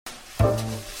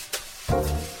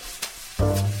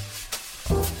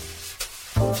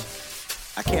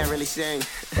really sing.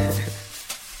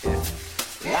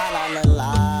 La la la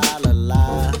la la la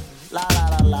la la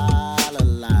la la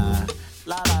la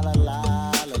la la la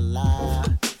la la la.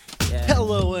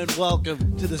 Hello and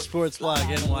welcome to the Sports Blog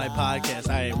NY podcast.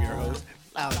 I am your host,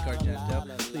 Alec Argento.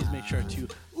 Please make sure to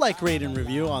like, rate, and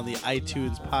review on the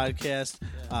iTunes podcast,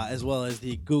 as well as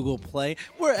the Google Play,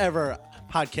 wherever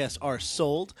podcasts are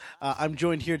sold. I'm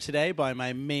joined here today by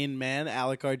my main man,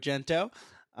 Alec Argento.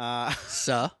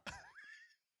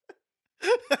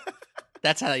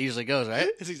 That's how that usually goes, right?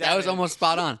 Exactly. That was almost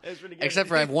spot on. Except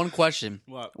for I have one question.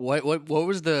 What? What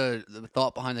was the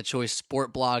thought behind the choice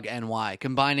Sport Blog NY?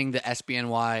 Combining the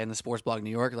SBNY and the Sports Blog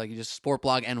New York, like you just Sport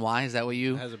Blog NY, is that what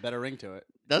you... It has a better ring to it.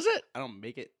 Does it? I don't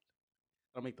make it.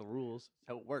 I don't make the rules.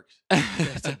 That's how it works.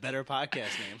 It's a better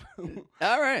podcast name.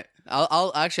 All right.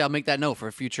 I'll make that note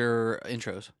for future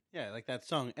intros. Yeah, like that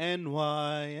song,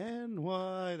 NY,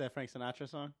 NY, that Frank Sinatra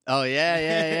song. Oh,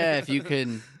 yeah. If you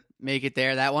can make it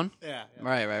there, that one? Yeah.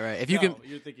 Right. If you can...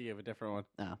 You're thinking of a different one.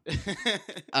 No.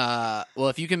 Well,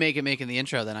 if you can make it making the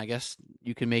intro, then I guess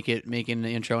you can make it making the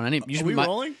intro on any... Are we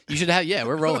rolling? You should have... Yeah,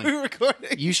 we're rolling. Are we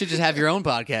recording? You should just have your own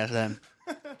podcast then.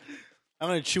 I'm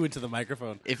going to chew into the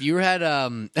microphone. If you had...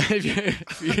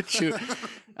 if you chew...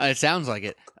 it sounds like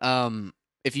it.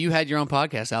 If you had your own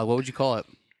podcast, Al, what would you call it?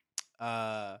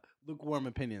 Lukewarm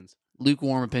opinions.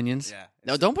 Lukewarm opinions? Yeah.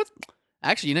 No, don't put...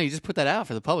 Actually, you just put that out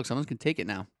for the public. Someone can take it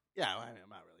now. Yeah, I mean, I'm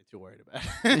not really too worried about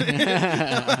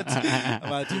it. I'm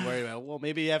not too worried about it. Well,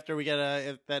 maybe after we get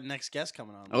that next guest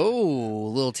coming on.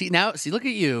 Oh, little now, see, look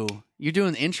at you. You're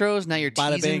doing intros. Now you're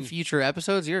Bada teasing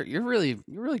bing. You're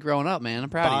really growing up, man. I'm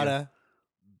proud of you. Bada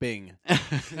bing.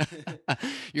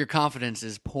 Your confidence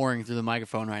is pouring through the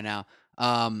microphone right now.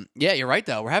 Yeah, you're right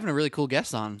though. We're having a really cool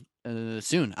guest on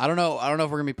soon. I don't know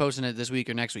if we're gonna be posting it this week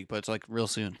or next week, but it's like real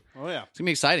soon. Oh yeah, it's gonna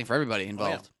be exciting for everybody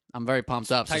involved. Oh, yeah. I'm very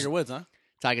pumped up. Tiger Woods, huh?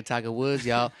 Tiger Woods,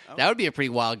 y'all. Oh. That would be a pretty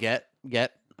wild get.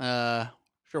 Sure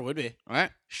would be. All right.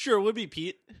 Sure would be,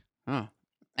 Pete. Oh.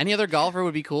 Any other golfer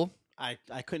would be cool. I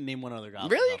couldn't name one other golfer.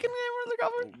 Really? You can name one other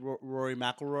golfer? Rory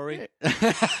McIlroy.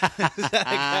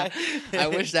 I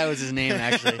wish that was his name,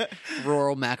 actually.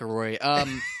 Rural McIlroy.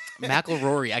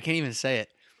 McIlroy. I can't even say it.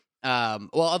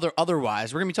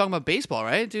 Otherwise, we're gonna be talking about baseball,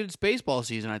 right, dude? It's baseball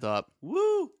season. I thought.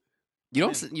 Woo!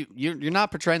 You're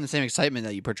not portraying the same excitement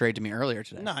that you portrayed to me earlier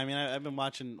today. No, I mean I've been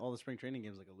watching all the spring training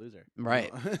games like a loser. Right.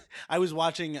 I was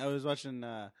watching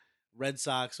Red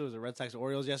Sox. What was it? Red Sox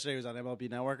Orioles yesterday. It was on MLB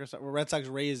Network or something. Red Sox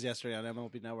Rays yesterday on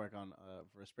MLB Network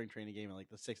for a spring training game in like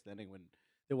the 6th inning when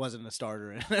there wasn't a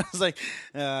starter. And I was like,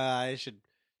 I should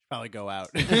probably go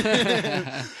out.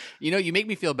 You make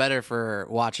me feel better for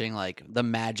watching like the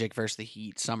Magic versus the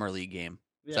Heat Summer League game.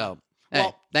 Yeah. So,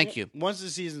 hey, thank you. Once the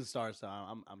season starts,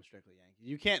 I'm strictly Yankees.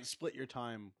 You can't split your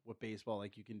time with baseball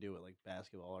like you can do it like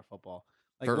basketball or football.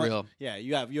 Like for real. Yeah,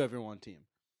 you have your one team.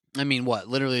 I mean, what?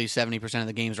 Literally 70% of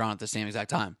the games are on at the same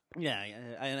exact time. Yeah,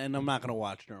 and I'm not going to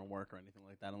watch during work or anything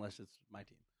like that unless it's my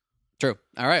team. True.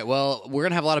 All right. Well, we're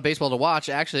going to have a lot of baseball to watch.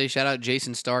 Actually, shout out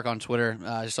Jason Stark on Twitter.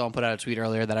 I saw him put out a tweet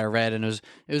earlier that I read, and it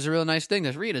was a real nice thing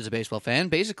to read as a baseball fan.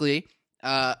 Basically,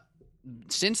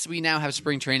 since we now have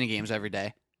spring training games every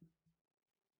day,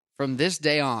 from this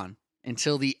day on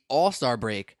until the All-Star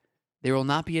break, there will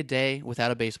not be a day without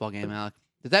a baseball game, Alec.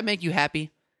 Does that make you happy?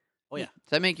 Oh, yeah.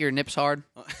 Does that make your nips hard?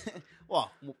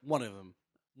 Well, one of them.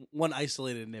 One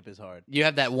isolated nip is hard. You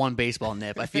have that one baseball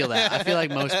nip. I feel that. I feel like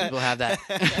most people have that.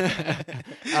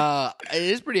 It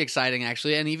is pretty exciting,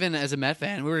 actually. And even as a Met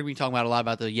fan, we're going to be talking about a lot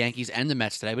about the Yankees and the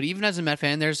Mets today. But even as a Met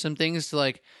fan, there's some things to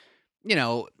like,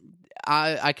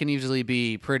 I can usually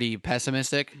be pretty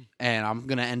pessimistic, and I'm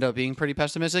going to end up being pretty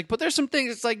pessimistic. But there's some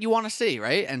things it's like you want to see,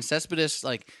 right? And Cespedes,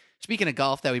 like, speaking of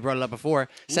golf that we brought it up before,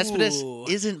 Cespedes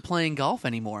isn't playing golf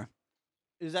anymore.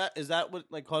 Is that what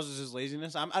like causes his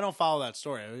laziness? I don't follow that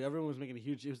story. Everyone was making a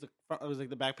huge. It was like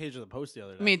the back page of the Post the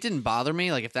other day. I mean, it didn't bother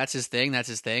me. Like if that's his thing, that's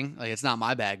his thing. Like it's not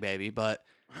my bag, baby. But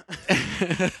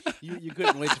you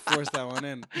couldn't wait to force that one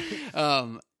in.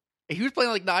 He was playing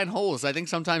like 9 holes. I think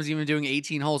sometimes even doing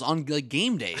 18 holes on like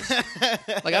game days.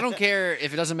 Like I don't care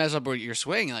if it doesn't mess up with your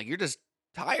swing. Like you're just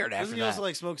tired after Doesn't he that. also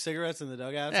like smoke cigarettes in the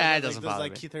dugout? Yeah, it doesn't bother me.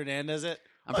 Like Keith Hernandez it.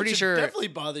 I'm pretty sure definitely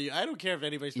bother you. I don't care if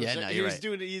anybody's. Yeah, no, you're right.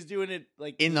 He's doing it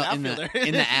like in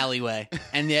the alleyway,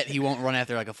 and yet he won't run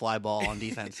after like a fly ball on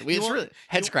defense. It's really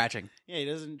head scratching. Yeah, he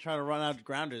doesn't try to run out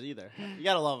grounders either. You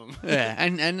gotta love him. Yeah,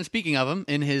 and speaking of him,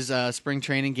 in his spring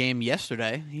training game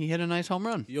yesterday, he hit a nice home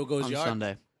run. Yo goes on yard.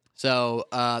 Sunday. So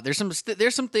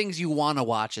there's some things you want to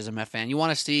watch as a Met fan. You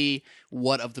want to see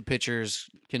what of the pitchers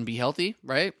can be healthy,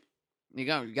 right? You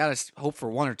got to hope for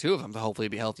one or two of them to hopefully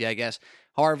be healthy, I guess.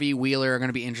 Harvey, Wheeler are going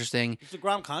to be interesting. It's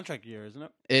DeGrom contract year, isn't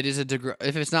it? It is if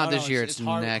it's not this year, it's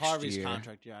next Harvey's year.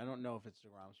 contract year. I don't know if it's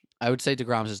DeGrom's. I would say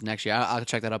DeGrom's is next year. I'll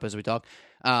check that up as we talk.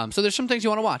 So there's some things you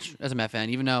want to watch as a Met fan,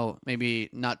 even though maybe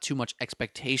not too much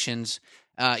expectations.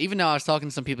 Even though I was talking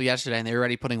to some people yesterday and they were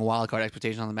already putting wild card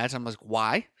expectations on the Mets, I'm like,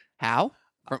 why? How?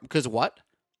 Because what?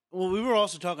 Well, we were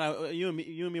also talking. You and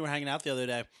me were hanging out the other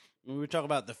day. We were talking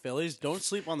about the Phillies. Don't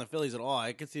sleep on the Phillies at all.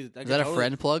 I could see. Is that a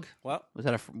friend plug? What? Was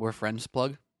that we're friends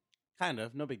plug? Kind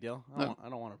of. No big deal. I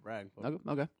don't want to brag. But,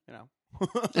 Okay. You know.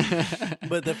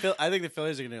 But I think the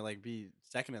Phillies are going to be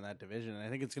second in that division, and I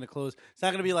think it's going to close. It's not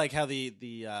going to be like how the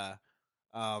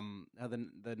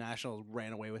Nationals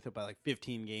ran away with it by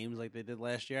 15 games like they did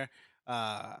last year.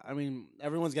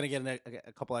 Everyone's going to get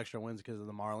a couple extra wins because of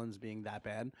the Marlins being that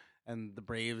bad, and the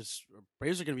Braves are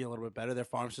going to be a little bit better. Their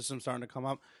farm system's starting to come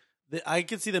up. I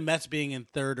could see the Mets being in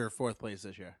third or fourth place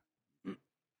this year.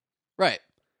 Right.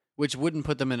 Which wouldn't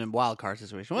put them in a wild card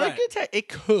situation. Well, Right. it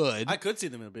could. I could see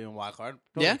them being a wild card.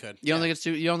 Yeah, Could. you don't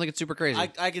think it's super crazy?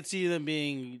 I could see them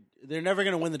being. They're never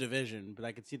going to win the division, but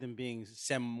I could see them being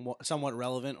somewhat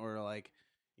relevant or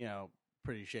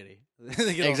pretty shitty.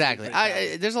 Exactly.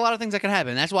 There's a lot of things that can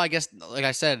happen. That's why I guess, like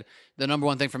I said, the number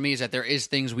one thing for me is that there is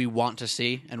things we want to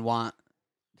see and want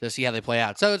to see how they play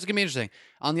out. So it's gonna be interesting.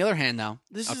 On the other hand, though,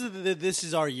 this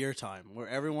is our year time where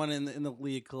everyone in the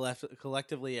league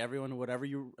collectively, everyone, whatever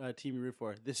team you root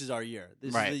for, this is our year.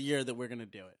 This is the year that we're gonna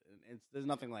do it. There's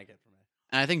nothing like it for me.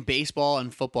 And I think baseball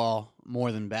and football,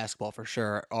 more than basketball for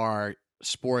sure, are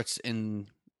sports in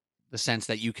the sense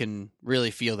that you can really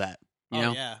feel that. You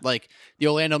know, yeah. Like the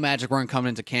Orlando Magic weren't coming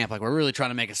into camp like we're really trying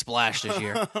to make a splash this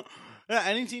year. Yeah,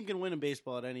 any team can win in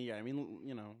baseball at any year. I mean,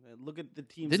 look at the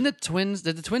teams. Did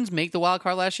the Twins make the wild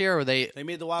card last year, or they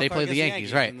made the wild they card played the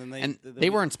Yankees, right? And they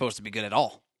weren't supposed to be good at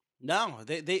all. No,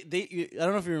 they I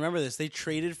don't know if you remember this. They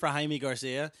traded for Jaime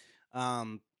Garcia,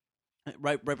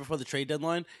 right before the trade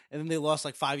deadline, and then they lost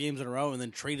 5 games in a row, and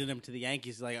then traded him to the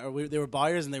Yankees. They were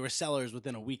buyers and they were sellers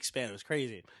within a week span. It was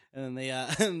crazy. And then they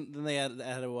had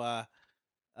to.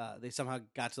 They somehow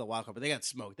got to the wild card, but they got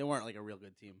smoked. They weren't a real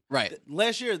good team. Right.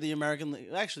 Last year, the American League,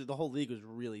 actually, the whole league was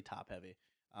really top heavy,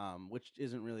 which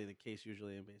isn't really the case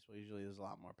usually in baseball. Usually, there's a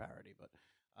lot more parity, but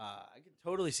I can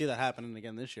totally see that happening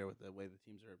again this year with the way the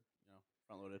teams are,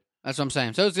 front loaded. That's what I'm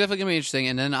saying. So it's definitely gonna be interesting.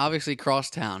 And then obviously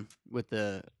crosstown with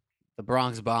the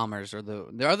Bronx Bombers are they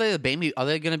going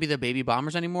to be the baby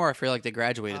Bombers anymore? I feel like they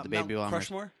graduated the baby Bombers.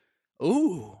 Crushmore.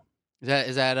 Ooh,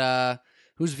 is that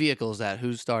whose vehicle is that?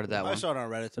 Who started that one? I saw it on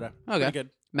Reddit today. Okay, pretty good.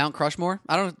 Mount Crushmore.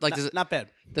 I don't like. Not bad.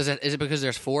 Is it because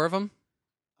there's 4 of them?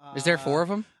 Is there 4 of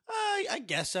them? I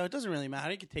guess so. It doesn't really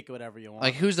matter. You can take whatever you want.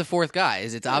 Like, who's the 4th guy?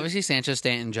 It's obviously Sanchez,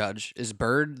 Stanton, Judge. Is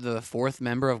Bird the 4th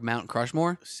member of Mount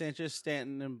Crushmore? Sanchez,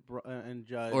 Stanton, and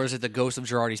Judge. Or is it the ghost of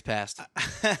Girardi's past?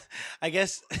 I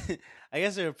guess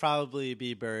it would probably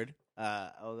be Bird.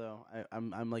 Although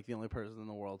I'm like the only person in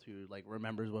the world who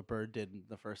remembers what Bird did in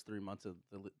the first 3 months of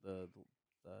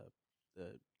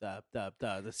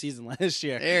the season last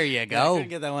year. There you go. I couldn't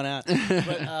get that one out.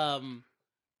 But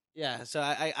yeah. So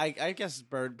I guess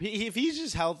Bird, if he's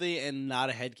just healthy and not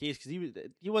a head case, because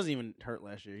he wasn't even hurt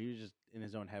last year. He was just in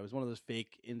his own head. It was one of those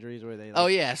fake injuries where they. Oh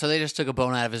yeah, so they just took a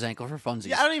bone out of his ankle for funsies.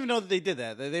 Yeah, I don't even know that they did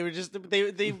that. They were just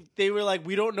they were like,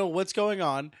 we don't know what's going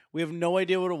on. We have no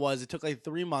idea what it was. It took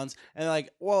 3 months, and they're like,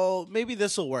 well, maybe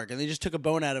this will work. And they just took a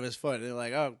bone out of his foot. And they're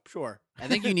like, oh, sure. I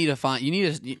think you need to find.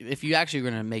 If you actually are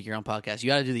going to make your own podcast, you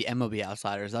got to do the MLB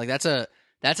Outsiders. That's an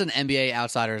NBA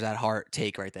Outsiders at heart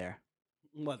take right there.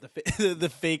 What the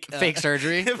fake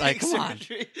surgery? Come on!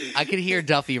 I could hear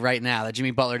Duffy right now that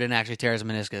Jimmy Butler didn't actually tear his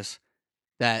meniscus.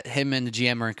 That him and the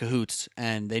GM are in cahoots,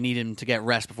 and they need him to get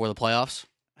rest before the playoffs.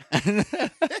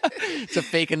 It's a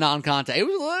fake and non-contact. It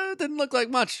didn't look like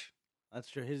much. That's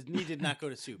true. His knee did not go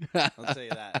to soup. I'll tell you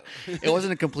that. It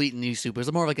wasn't a complete knee soup. It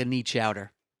was more like a knee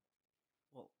chowder.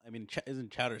 Well, I mean,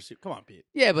 isn't chowder soup? Come on, Pete.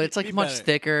 Yeah, but it's much better.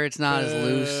 thicker. It's not as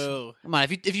loose. Come on,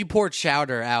 if you pour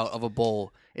chowder out of a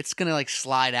bowl, it's gonna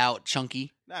slide out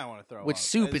chunky. Now I want to throw with up.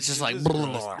 soup. It's just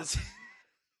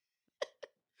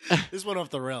This went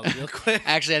off the rails real quick.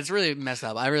 Actually, it's really messed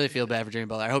up. I really feel bad for Jimmy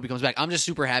Butler. I hope he comes back. I'm just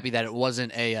super happy that it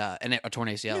wasn't a torn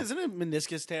ACL. Yeah, isn't a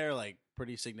meniscus tear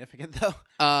pretty significant though?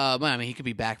 Well, I mean, he could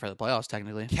be back for the playoffs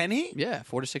technically. Can he? Yeah,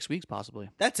 4 to 6 weeks possibly.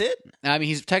 That's it? I mean,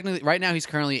 he's technically right now. He's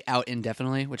currently out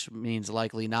indefinitely, which means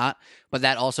likely not. But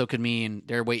that also could mean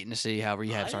they're waiting to see how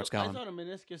rehab starts going. I thought a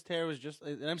meniscus tear was just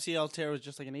an MCL tear was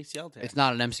just like an ACL tear. It's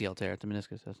not an MCL tear. It's a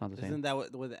meniscus. That's not the same. Isn't that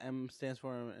what the M stands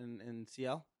for in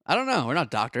CL? I don't know. We're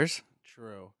not doctors.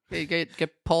 True.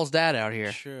 Get Paul's dad out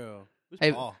here. True. Who's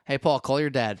Hey, Paul? Hey, Paul, call your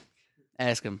dad.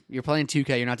 Ask him. You're playing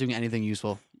 2K. You're not doing anything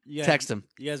useful. Text him.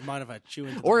 You guys mind if I chew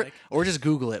into the mic? Or just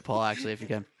Google it, Paul. Actually, if you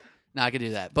can. No, I could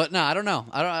do that. But no, I don't know.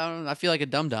 I feel like a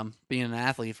dum-dum being an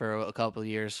athlete for a couple of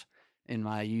years in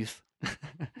my youth,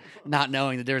 not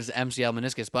knowing that there's MCL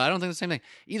meniscus. But I don't think it's the same thing.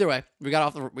 Either way, we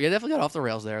definitely got off the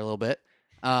rails there a little bit.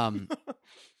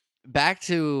 Back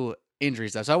to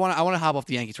injuries though. So I want to hop off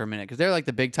the Yankees for a minute because they're like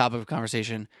the big topic of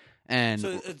conversation. And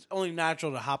so it's only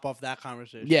natural to hop off that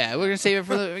conversation. Yeah, we're gonna save it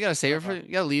for we gotta save it for.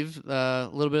 You gotta leave a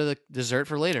little bit of the dessert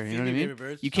for later. You know what I mean?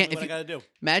 Birds, you can't. What I gotta do?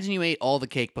 Imagine you ate all the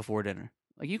cake before dinner.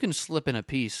 Like you can slip in a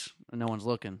piece and no one's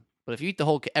looking. But if you eat the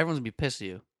whole, everyone's gonna be pissed at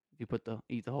you if you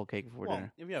eat the whole cake before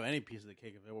dinner. If you have any piece of the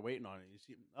cake, if they were waiting on it, you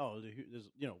see,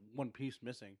 there's one piece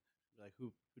missing. Like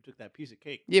who took that piece of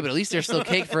cake? Yeah, but at least there's still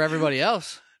cake for everybody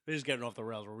else. We're just getting off the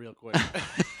rails real quick.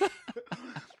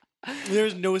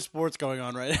 There's no sports going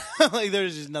on right now. Like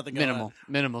there's just nothing going on.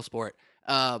 Minimal sport.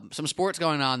 Some sports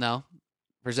going on though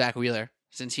for Zach Wheeler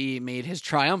since he made his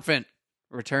triumphant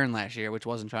return last year, which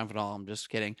wasn't triumphant at all. I'm just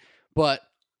kidding. But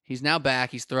he's now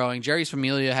back. He's throwing. Jerry's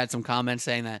Familia had some comments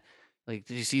saying that, like,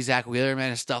 did you see Zach Wheeler?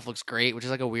 Man, his stuff looks great, which is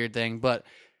like a weird thing. But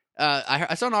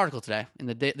I saw an article today in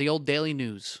the old Daily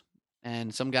News,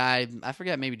 and some guy, I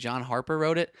forget, maybe John Harper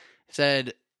wrote it,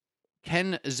 said,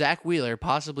 can Zach Wheeler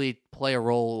possibly play a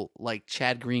role like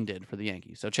Chad Green did for the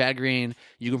Yankees? So Chad Green,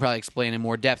 you can probably explain in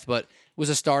more depth, but was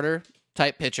a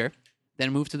starter-type pitcher,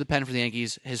 then moved to the pen for the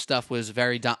Yankees. His stuff was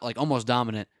very, almost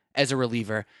dominant as a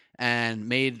reliever, and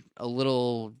made a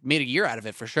year out of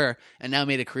it for sure, and now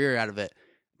made a career out of it.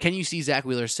 Can you see Zach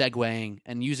Wheeler segueing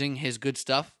and using his good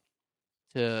stuff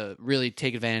to really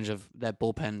take advantage of that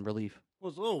bullpen relief? Well,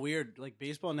 it's a little weird, like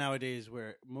baseball nowadays,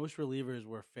 where most relievers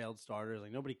were failed starters.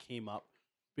 Like nobody came up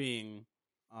being,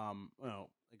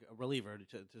 like a reliever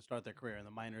to start their career in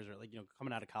the minors or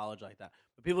coming out of college like that.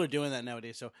 But people are doing that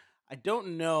nowadays. So I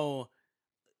don't know.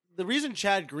 The reason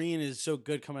Chad Green is so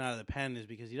good coming out of the pen is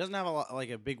because he doesn't have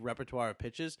a big repertoire of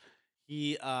pitches.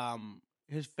 His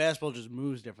fastball just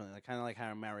moves differently, kind of like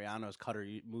how Mariano's cutter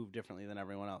moved differently than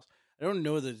everyone else. I don't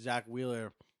know that Zach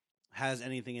Wheeler has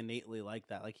anything innately like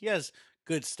that. Like he has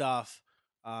good stuff.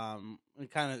 He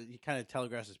kind of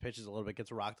telegraphs his pitches a little bit,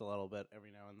 gets rocked a little bit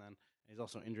every now and then. He's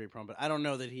also injury prone, but I don't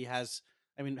know that he has.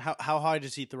 I mean, how hard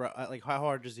does he throw? How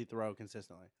hard does he throw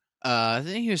consistently? I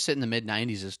think he was sitting in the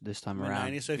mid-90s this time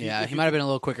around. So he might have been a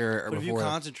little quicker before. If you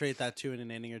concentrate that in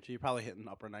an inning or two, you're probably hitting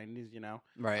upper 90s.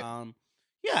 Right.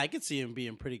 Yeah, I could see him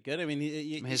being pretty good. I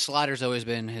mean, his slider's always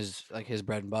been his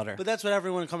bread and butter. But that's what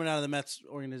everyone coming out of the Mets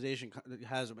organization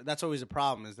has. That's always a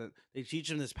problem, is that they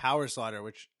teach him this power slider,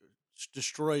 which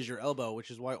destroys your elbow, which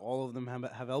is why all of them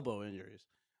have elbow injuries.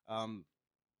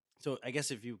 So I guess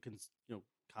if you can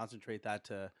concentrate that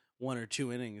to 1 or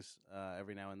 2 innings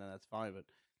every now and then, that's fine. But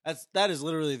that is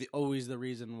literally always the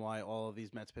reason why all of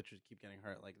these Mets pitchers keep getting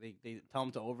hurt. Like they tell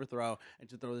them to overthrow and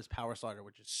to throw this power slider,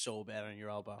 which is so bad on your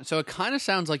elbow. So it kind of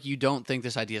sounds like you don't think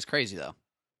this idea is crazy, though.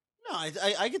 No,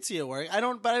 I could see it working. I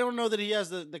don't know that he has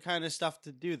the kind of stuff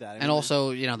to do that. And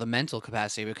also, the mental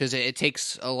capacity, because it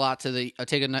takes a lot to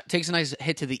takes a nice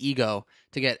hit to the ego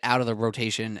to get out of the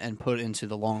rotation and put into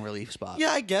the long relief spot. Yeah,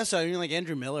 I guess so. I mean, like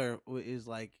Andrew Miller is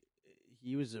like.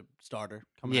 He was a starter.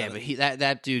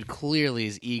 That dude clearly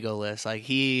is egoless. Like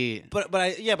he. But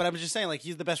I'm just saying, like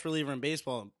he's the best reliever in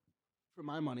baseball, for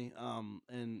my money.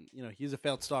 And he's a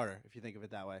failed starter if you think of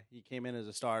it that way. He came in as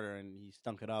a starter and he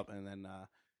stunk it up, and then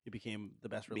he became the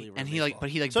best reliever. And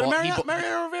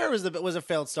Mariano Rivera was a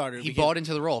failed starter. He bought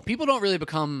into the role. People don't really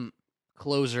become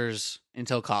closers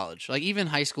until college. Like even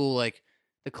high school, like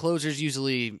the closer's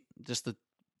usually just the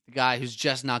guy who's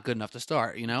just not good enough to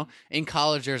start. In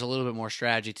college there's a little bit more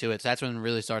strategy to it, so that's when it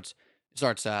really starts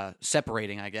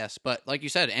separating, I guess. But like you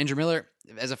said, Andrew Miller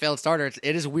as a failed starter,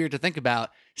 it is weird to think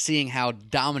about seeing how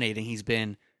dominating he's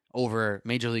been over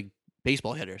Major League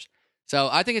Baseball hitters. So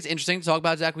I think it's interesting to talk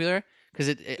about Zach Wheeler because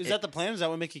is that the plan? Is that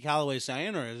what Mickey Callaway's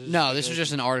saying, or is this no? This was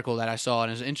just an article that I saw, and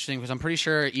it was interesting because I'm pretty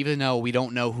sure even though we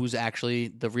don't know who's actually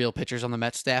the real pitchers on the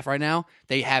Mets staff right now,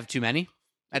 they have too many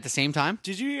at the same time.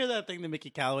 Did you hear that thing that Mickey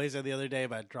Callaway said the other day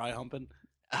about dry humping?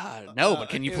 No, but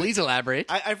can you please elaborate?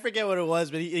 I forget what it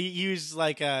was, but he was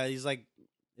like, he's like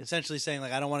essentially saying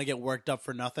like, I don't want to get worked up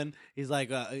for nothing. He's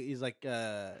like, I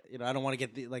don't want to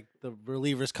get the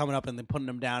relievers coming up and then putting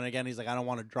them down again. He's like, I don't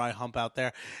want to dry hump out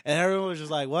there. And everyone was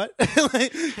just like, what?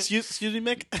 Excuse me,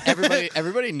 Mick.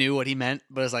 Everybody knew what he meant,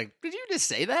 but it's like, did you just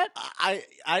say that?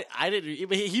 I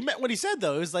didn't. He meant what he said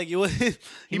though. It was like he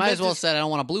might as well said I don't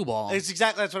want a blue ball. That's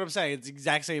what I'm saying. It's the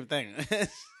exact same thing.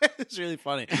 It's really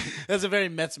funny. That's a very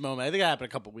Mets moment. I think it happened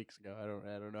a couple weeks ago.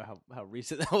 I don't know how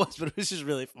recent that was, but it was just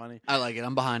really funny. I like it.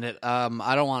 I'm behind it.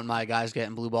 I don't want my guys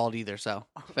getting blue balled either. So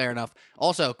fair enough.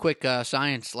 Also, quick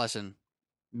science lesson: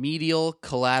 medial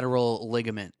collateral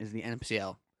ligament is the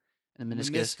MCL, and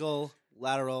meniscus. Meniscal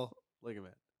lateral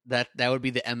ligament. That would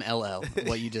be the MLL.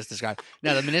 What you just described.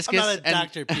 No, the meniscus. I'm not a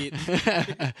doctor, Pete.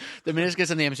 The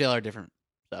meniscus and the MCL are different.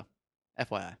 So,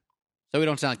 FYI. So we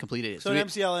don't sound like complete idiots. So an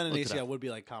MCL and an ACL would be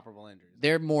like comparable injuries.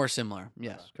 They're more similar.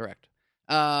 Yes, correct.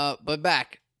 But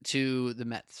back to the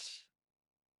Mets.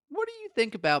 What do you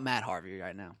think about Matt Harvey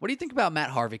right now? What do you think about Matt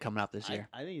Harvey coming up this year?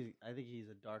 I think he's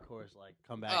a dark horse, like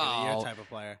comeback of the year type of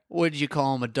player. Would you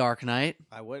call him a Dark Knight?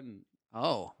 I wouldn't.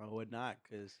 Oh, I would not.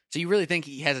 So you really think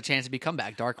he has a chance to be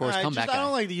comeback, dark horse comeback? I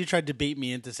don't like that you tried to bait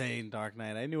me into saying Dark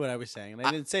Knight. I knew what I was saying, and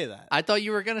I didn't say that. I thought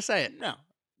you were going to say it. No,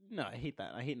 I hate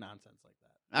that. I hate nonsense like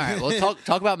that. All right, well,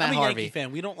 talk about Matt I'm a Harvey. Yankee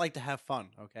fan. We don't like to have fun,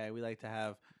 okay? We like to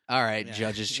have... All right,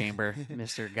 Judge's Chamber,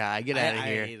 Mr. Guy. Get out of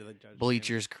here. I hated the Judge's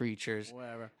Bleachers, Chamber. creatures.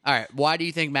 Whatever. All right, why do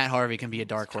you think Matt Harvey can be a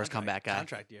dark horse comeback guy?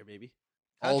 Contract year, baby.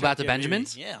 All about the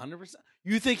Benjamins? Baby. Yeah, 100%.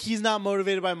 You think he's not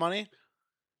motivated by money?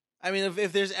 I mean,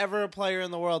 if there's ever a player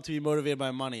in the world to be motivated by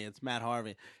money, it's Matt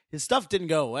Harvey. His stuff didn't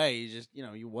go away. He just,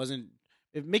 he wasn't...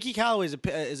 If Mickey Callaway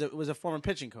was a former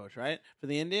pitching coach, right, for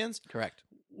the Indians? Correct.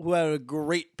 Who had a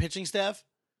great pitching staff,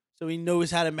 so he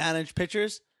knows how to manage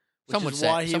pitchers. Which is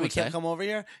why he would come over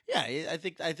here. Yeah, I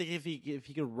think if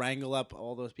he could wrangle up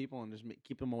all those people and just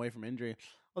keep them away from injury.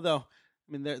 Although,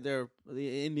 I mean, the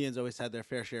Indians always had their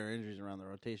fair share of injuries around the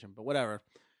rotation. But whatever.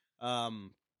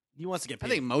 He wants to get paid. I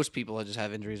think most people just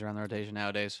have injuries around the rotation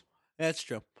nowadays. That's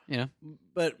true. Yeah.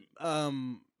 But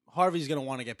Harvey's going to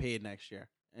want to get paid next year,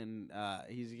 and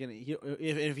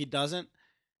if he doesn't,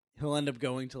 he'll end up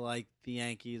going to like the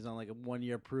Yankees on like a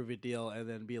 1-year prove it deal, and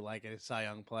then be like a Cy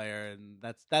Young player, and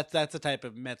that's the type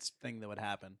of Mets thing that would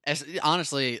happen.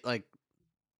 Honestly, like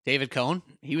David Cohn,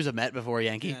 he was a Met before a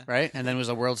Yankee, right? And then was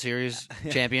a World Series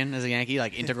champion as a Yankee,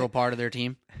 like integral part of their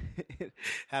team. It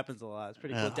happens a lot. It's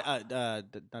pretty cool.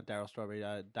 Not Darryl Strawberry,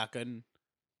 Doc Gooden.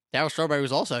 Darryl Strawberry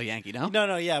was also a Yankee, no?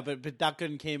 No, yeah, but Doc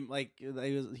Gooden came like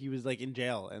he was like in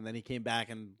jail, and then he came back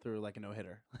and threw like a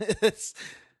no-hitter.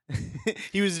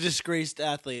 He was a disgraced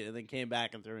athlete, and then came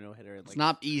back and threw a no-hitter. It's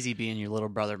not easy being your little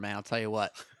brother, man. I'll tell you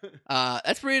what.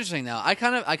 That's pretty interesting, though. I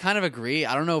kind of agree.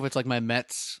 I don't know if it's like my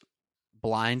Mets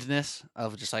blindness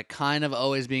of just like kind of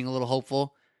always being a little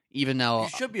hopeful, even though you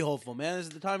should be hopeful, man. This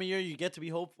is the time of year you get to be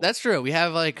hopeful. That's true. We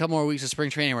have like a couple more weeks of spring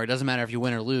training where it doesn't matter if you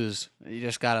win or lose. You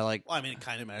just gotta like. Well, I mean, it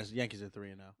kind of matters. The Yankees are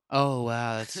 3-0. Oh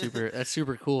wow, that's super. That's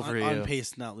super cool for you. On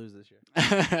pace to not lose this year.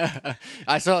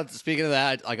 I saw. Speaking of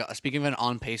that, like speaking of an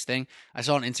on pace thing, I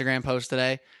saw an Instagram post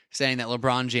today saying that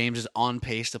LeBron James is on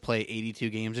pace to play 82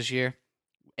 games this year,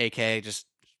 aka just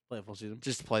play a full season.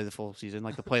 Just to play the full season,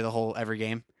 like to play the whole every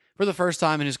game. For the first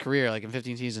time in his career, like in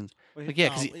 15 seasons. Like,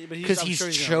 yeah, because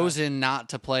he's chosen not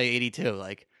to play 82.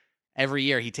 Like, every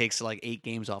year he takes like 8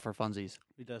 games off for funsies.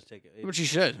 He does take it. Which he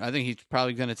should. I think he's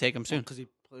probably going to take them soon. Because he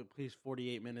plays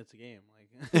 48 minutes a game.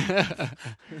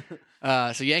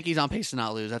 Like, so Yankees on pace to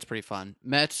not lose. That's pretty fun.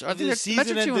 Mets. If the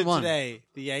season ended today,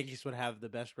 the Yankees would have the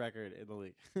best record in the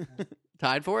league.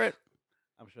 Tied for it?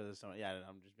 I'm sure there's someone. Yeah,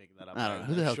 I'm just making that up. I don't know.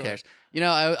 Who the hell cares?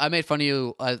 I made fun of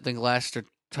you, I think, last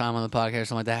time on the podcast or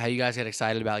something like that, how you guys get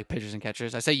excited about like pitchers and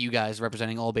catchers. I say you guys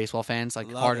representing all baseball fans, like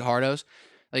hardos.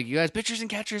 Like you guys, pitchers and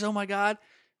catchers, oh my god.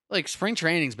 Like spring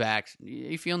training's back.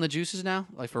 You feeling the juices now?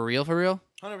 Like for real?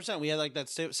 100%. We had like that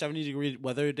 70-degree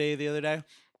weather day the other day.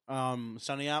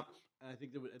 Sunny out. And I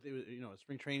think it was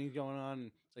spring training's going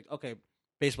on. It's like, okay,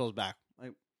 baseball's back.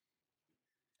 Like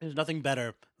there's nothing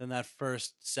better than that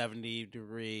first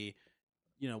 70-degree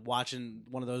watching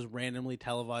one of those randomly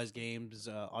televised games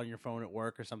on your phone at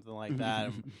work or something like that,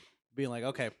 and being like,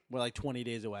 okay, we're like 20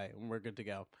 days away and we're good to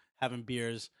go. Having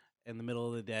beers in the middle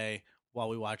of the day while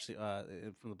we watch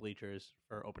from the bleachers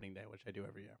for opening day, which I do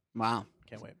every year. Wow,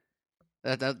 can't wait.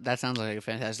 That sounds like a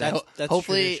fantastic. That's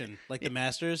hopefully tradition. Like the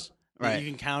Masters, right? You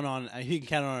can count on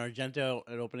Argento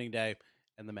at opening day.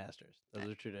 And the Masters. Those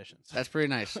are traditions. That's pretty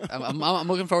nice. I'm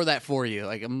looking forward to that for you.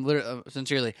 Like I'm literally,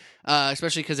 sincerely,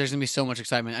 especially because there's gonna be so much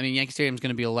excitement. I mean, Yankee Stadium's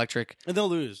gonna be electric, and they'll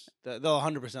lose. They'll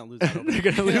 100% lose. That They're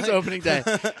gonna lose opening day.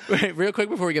 Wait, real quick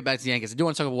before we get back to the Yankees, I do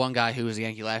want to talk about one guy who was a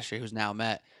Yankee last year, who's now a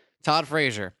Met. Todd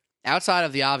Frazier. Outside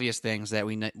of the obvious things that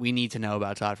we need to know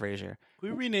about Todd Frazier, can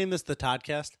we rename this the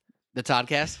Toddcast? The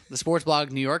Toddcast, the sports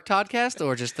blog New York Toddcast,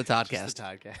 or just the Toddcast? Just the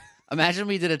Toddcast. Imagine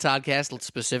we did a podcast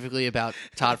specifically about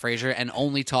Todd Frazier and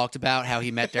only talked about how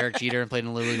he met Derek Jeter and played in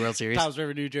the Little League World Series. Tom's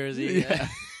River, New Jersey. Yeah.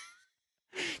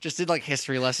 Just did like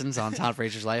history lessons on Todd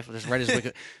Frazier's life. Just read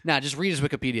his just read his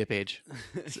Wikipedia page.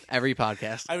 It's every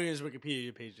podcast. I mean, his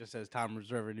Wikipedia page just says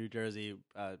Tom's River, New Jersey,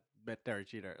 met Derek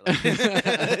Jeter. Like,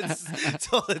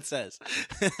 that's all it says.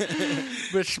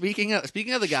 But speaking of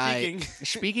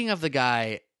the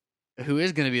guy who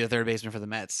is going to be the third baseman for the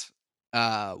Mets,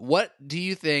 what do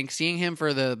you think? Seeing him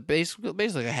for the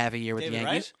basically a half a year with David the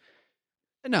Yankees.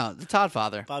 Wright? No, the Todd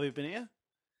father. Bobby Bonilla?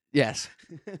 Yes.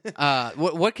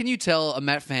 What can you tell a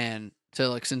Met fan to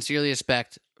like sincerely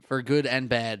expect for good and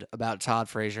bad about Todd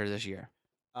Frazier this year?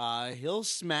 He'll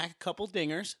smack a couple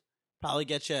dingers. Probably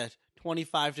get you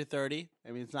 25 to 30.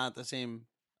 I mean, it's not the same.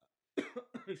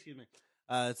 Excuse me.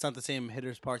 It's not the same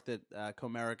hitters park that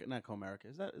Comerica. Not Comerica.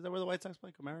 Is that where the White Sox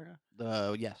play? Comerica?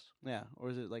 Yes. Yeah. Or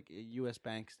is it like a U.S.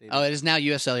 Bank Stadium? Oh, it is now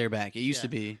U.S. Cellular Bank. It used to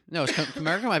be. No,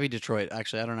 Comerica might be Detroit.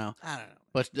 Actually, I don't know.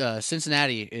 But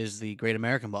Cincinnati is the Great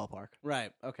American Ballpark.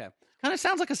 Right. Okay. Kind of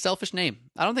sounds like a selfish name.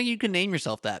 I don't think you can name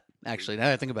yourself that. Actually, now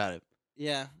that I think about it.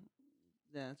 Yeah.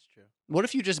 Yeah, that's true. What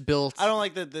if you just built? I don't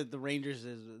like the Rangers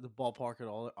is the ballpark at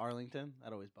Arlington.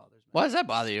 That always bothers me. Why does that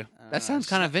bother you? That sounds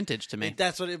kind of vintage to me.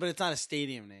 That's what. But it's not a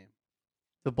stadium name.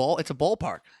 It's a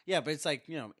ballpark. Yeah, but it's like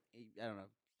I don't know.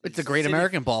 It's the Great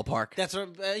American Ballpark. That's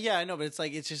what. Yeah, I know, but it's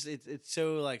like it's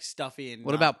so like stuffy and.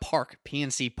 What about Park?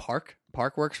 PNC Park.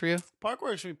 Park works for you. Park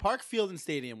works for me. Park, field, and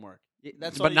stadium work.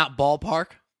 That's but not ballpark.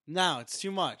 No, it's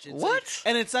too much. It's what? Like,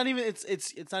 and it's not even.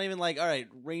 It's not even like all right,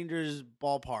 Rangers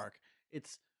ballpark.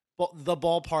 It's the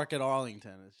ballpark at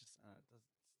Arlington. It's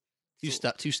just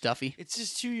too stuffy. It's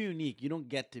just too unique. You don't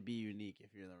get to be unique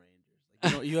if you're the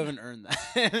Rangers. Like, you haven't earned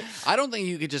that. I don't think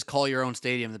you could just call your own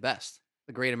stadium the best.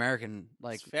 The Great American,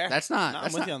 like fair. That's not.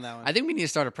 I'm with you on that one. I think we need to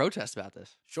start a protest about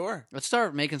this. Sure. Let's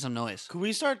start making some noise. Could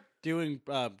we start doing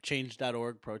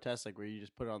change.org protests, like where you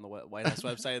just put it on the White House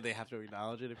website and they have to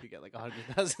acknowledge it if you get like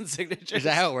 100,000 signatures? Is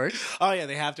that how it works? Oh yeah,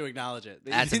 they have to acknowledge it.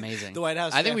 That's amazing. The White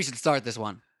House. I think we should start this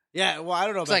one. Yeah, well, I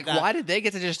don't know about that. Why did they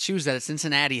get to just choose that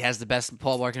Cincinnati has the best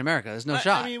ballpark in America? There's no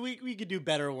shot. I mean, we could do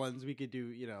better ones. We could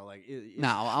do,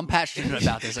 No, I'm passionate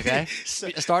about this, okay?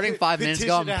 Starting 5 minutes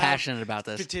ago, I'm passionate about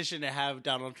this. Petition to have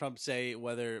Donald Trump say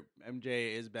whether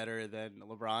MJ is better than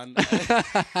LeBron.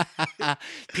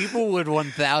 People would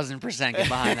 1,000% get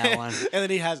behind that one. And then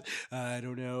he has, I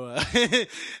don't know.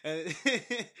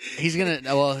 He's going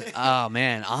to, oh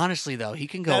man, honestly though, he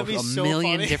can go a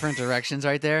million different directions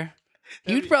right there.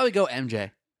 He would probably go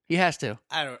MJ. He has to.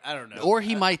 I don't know. Or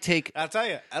he might take. I'll tell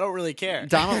you, I don't really care.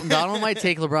 Donald might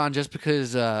take LeBron just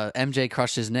because MJ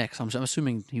crushed his Knicks. I'm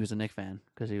assuming he was a Knicks fan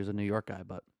because he was a New York guy.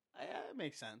 But it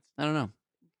makes sense. I don't know.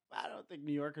 I don't think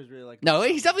New Yorkers really like. No,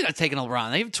 he's definitely not taking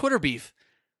LeBron. They have Twitter beef.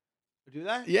 Do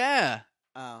that? Yeah.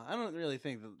 I don't really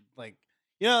think that like.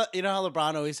 You know how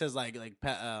LeBron always says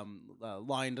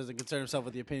lion doesn't concern himself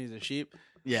with the opinions of sheep.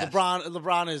 Yeah,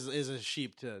 LeBron is a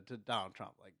sheep to Donald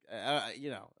Trump. Like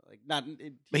not.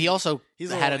 But he also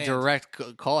had a hands.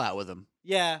 direct call out with him.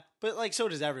 Yeah, but like so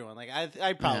does everyone. Like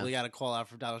I probably got a call out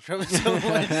from Donald Trump at some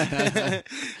point.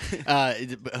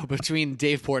 Between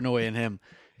Dave Portnoy and him.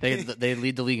 They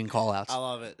lead the league in call-outs. I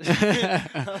love it.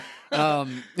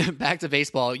 Back to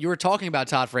baseball. You were talking about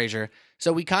Todd Frazier.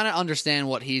 So we kind of understand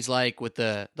what he's like with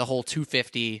the whole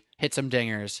 250, hit some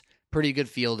dingers, pretty good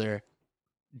fielder.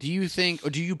 Do you think, or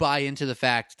do you buy into the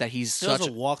fact that he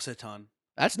also walks a ton?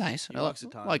 That's nice. He walks a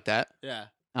ton. I like that. Yeah.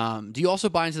 Do you also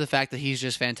buy into the fact that he's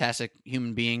just a fantastic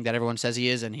human being that everyone says he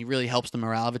is, and he really helps the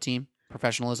morale of a team?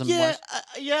 Professionalism. Yeah,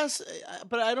 yes,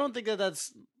 but I don't think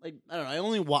that's like I don't know.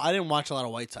 I didn't watch a lot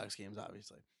of White Sox games,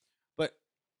 obviously, but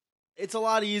it's a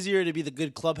lot easier to be the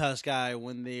good clubhouse guy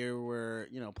when they were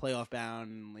playoff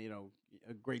bound,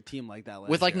 a great team like that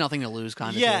with year. Nothing to lose,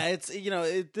 kind of. Yeah, it's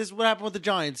this is what happened with the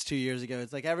Giants 2 years ago.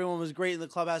 It's like everyone was great in the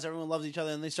clubhouse, everyone loves each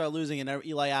other, and they start losing, and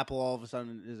Eli Apple all of a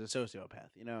sudden is a sociopath.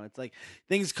 It's like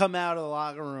things come out of the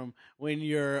locker room when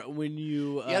you.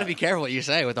 You got to be careful what you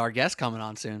say with our guest coming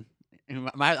on soon. I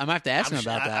might have to ask him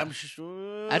about that. I'm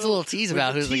sure. That's a little tease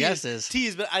about who the guest is.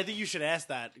 Tease, but I think you should ask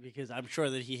that because I'm sure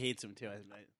that he hates him too.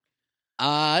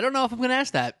 I don't know if I'm going to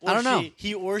ask that. I don't know.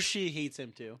 He or she hates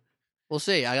him too. We'll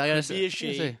see. I gotta see.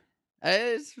 She.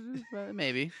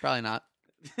 Maybe. Probably not.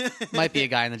 Might be a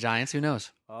guy in the Giants. Who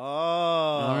knows? Oh,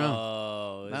 I don't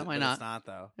know. That might not. It's not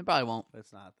though. It probably won't.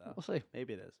 It's not though. We'll see.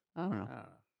 Maybe it is. I don't know.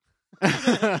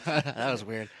 That was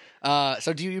weird.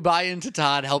 So do you buy into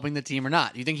Todd helping the team or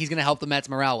not? Do you think he's going to help the Mets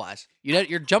morale-wise?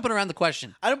 You're jumping around the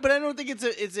question. But I don't think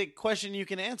it's a question you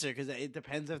can answer because it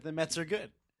depends if the Mets are good.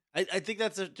 I think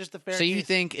that's just a fair. So you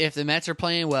think if the Mets are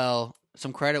playing well,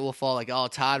 some credit will fall. Like, oh,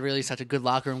 Todd really is such a good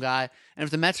locker room guy. And if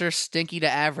the Mets are stinky to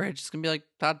average, it's gonna be like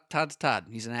Todd's Todd.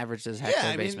 He's an average as heck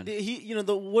third baseman.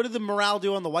 What did the morale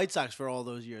do on the White Sox for all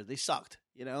those years? They sucked.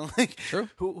 Like True.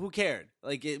 Who cared?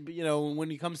 Like when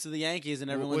he comes to the Yankees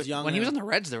and everyone's young. When he was on the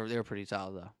Reds, they were pretty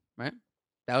solid though, right?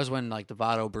 That was when like the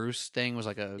Votto Bruce thing was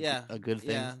like a good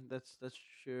thing. Yeah, that's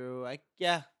true.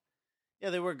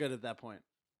 They were good at that point.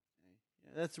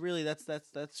 That's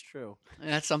true.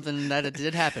 That's something that it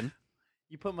did happen.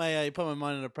 You put my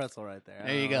mind in a pretzel right there.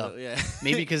 There you go. Yeah.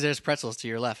 Maybe because there's pretzels to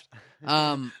your left.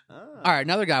 All right,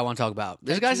 another guy I want to talk about.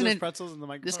 This guy's pretzels in the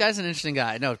microphone. This guy's an interesting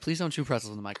guy. No, please don't chew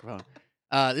pretzels in the microphone.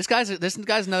 This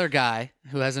guy's another guy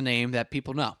who has a name that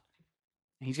people know.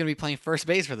 He's going to be playing first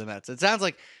base for the Mets. It sounds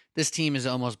like this team is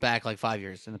almost back like 5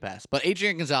 years in the past. But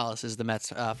Adrian Gonzalez is the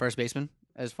Mets' first baseman.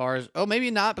 As far as maybe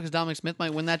not because Dominic Smith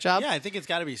might win that job. Yeah, I think it's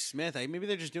got to be Smith. Maybe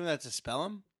they're just doing that to spell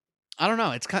him. I don't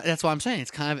know. That's what I'm saying.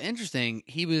 It's kind of interesting.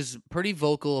 He was pretty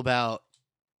vocal about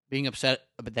being upset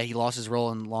that he lost his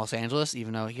role in Los Angeles,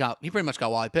 even though he pretty much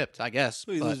got Wally pipped, I guess.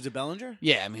 Who, he loses to Bellinger?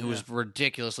 Yeah, I mean, he was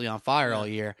ridiculously on fire all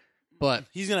year. But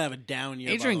he's gonna have a down year.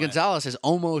 Adrian Gonzalez is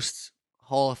almost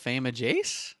Hall of Fame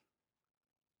adjacent.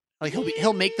 Like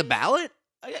he'll make the ballot.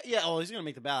 He's gonna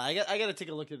make the ballot. I got to take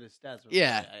a look at his stats.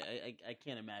 Yeah, I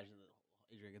can't imagine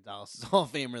that Adrian Gonzalez is a Hall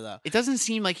of Famer though. It doesn't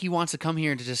seem like he wants to come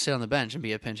here to just sit on the bench and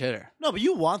be a pinch hitter. No, but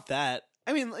you want that.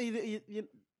 I mean,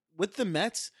 with the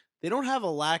Mets, they don't have a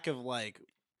lack of like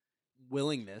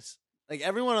willingness. Like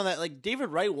everyone on that, like David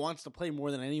Wright wants to play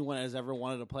more than anyone has ever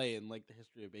wanted to play in like the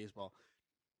history of baseball.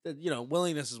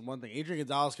 Willingness is one thing. Adrian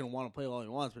Gonzalez can want to play all he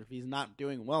wants, but if he's not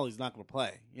doing well, he's not going to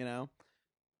play.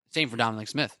 Same for Dominic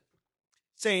Smith.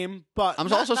 Same, but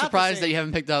I'm also surprised that you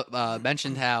haven't picked up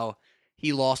mentioned how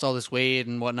he lost all this weight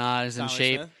and whatnot, is in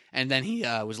shape, Smith? And then he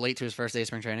was late to his first day of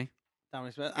spring training.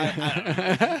 Dominic Smith.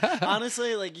 I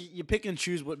honestly, like you pick and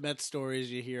choose what Mets stories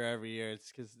you hear every year.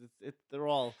 It's because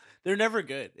they're never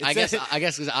good. I guess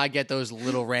because I get those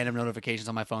little random notifications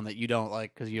on my phone that you don't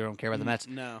like because you don't care about the Mets.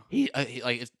 No,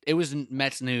 it was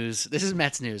Mets news. This is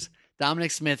Mets news.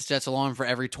 Dominic Smith sets alarm for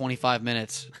every 25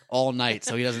 minutes all night,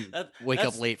 so he doesn't wake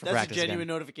up late for practice. That's a genuine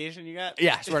notification you got?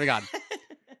 Yeah, I swear to God.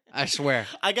 I swear.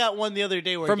 I got one the other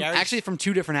day where from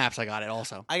two different apps. I got it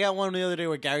also. I got one the other day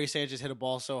where Gary Sanchez hit a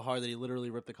ball so hard that he literally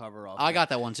ripped the cover off. I got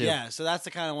that one too. Yeah, so that's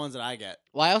the kind of ones that I get.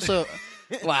 Well, I also,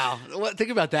 wow, think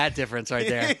about that difference right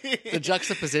there. The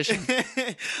juxtaposition.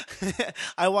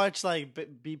 I watched like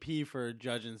BP for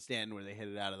Judge and Stanton where they hit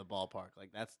it out of the ballpark. Like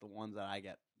that's the ones that I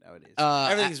get nowadays.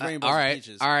 Everything's rainbows and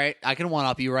peaches. All right, I can one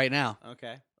up you right now.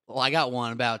 Okay. Well, I got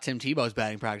one about Tim Tebow's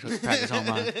batting practice home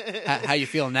run. How you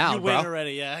feeling now, you bro? You win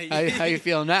already, yeah. How you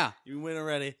feeling now? You win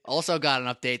already. Also got an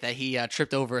update that he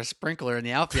tripped over a sprinkler in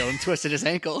the outfield and twisted his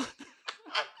ankle.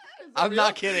 I'm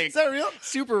not kidding. Is that real?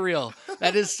 Super real.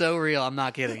 That is so real. I'm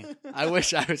not kidding. I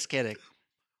wish I was kidding.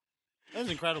 That's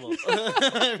incredible.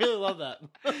 I really love that.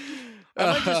 I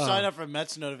might just sign up for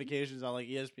Mets notifications on like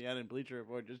ESPN and Bleacher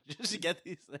Report just to get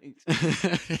these things.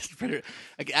 It's pretty,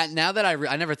 now that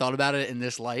I never thought about it in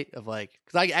this light of like,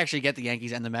 because I actually get the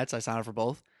Yankees and the Mets. I sign up for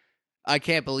both. I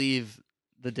can't believe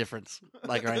the difference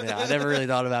like right now. I never really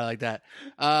thought about it like that.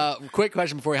 Quick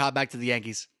question before we hop back to the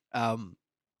Yankees.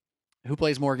 Who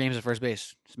plays more games at first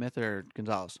base, Smith or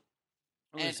Gonzalez?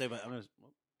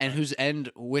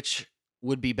 Which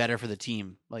would be better for the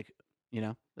team? Like,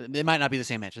 they might not be the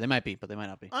same answer. They might be, but they might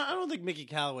not be. I don't think Mickey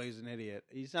Callaway is an idiot.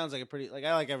 He sounds like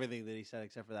I like everything that he said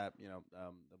except for that,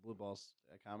 the blue balls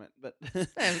comment. But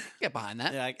get behind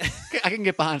that. Yeah, I can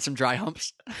get behind some dry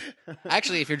humps.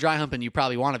 Actually, if you're dry humping, you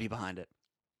probably want to be behind it.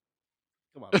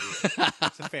 Come on,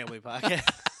 it's a family podcast.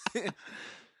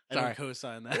 I don't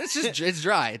co-sign that. It's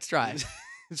dry. It's dry.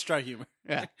 It's dry humor.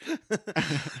 Yeah.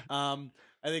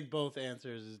 I think both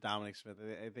answers is Dominic Smith.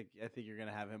 I think you're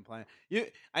gonna have him playing.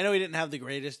 I know he didn't have the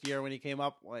greatest year when he came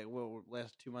up, like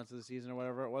last 2 months of the season or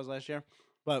whatever it was last year.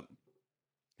 But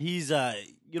he's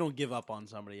you don't give up on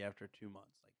somebody after 2 months.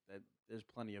 Like that, there's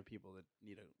plenty of people that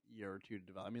need a year or two to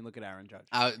develop. I mean, look at Aaron Judge.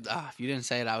 If you didn't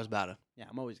say it, I was about to. Yeah,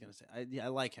 I'm always gonna say. I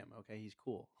like him. Okay, he's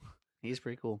cool. He's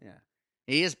pretty cool. Yeah,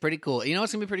 he is pretty cool. You know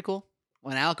what's gonna be pretty cool?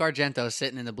 When Alec Argento is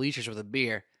sitting in the bleachers with a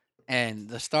beer. And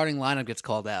the starting lineup gets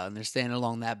called out, and they're standing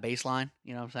along that baseline.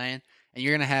 You know what I'm saying? And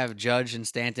you're going to have Judge and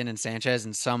Stanton and Sanchez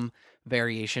in some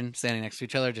variation standing next to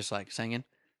each other, just like singing.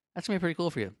 That's going to be pretty cool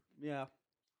for you. Yeah.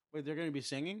 Wait, they're going to be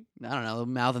singing? I don't know.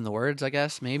 Mouthing the words, I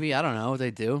guess. Maybe. I don't know what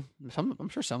they do. I'm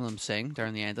sure some of them sing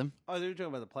during the anthem. Oh, they're talking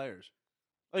about the players.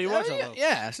 Oh, you watch those?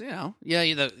 Yeah,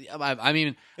 I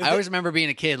mean, I always remember being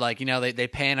a kid, like, they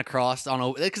pan across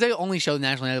because they only show the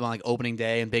national anthem on, like, opening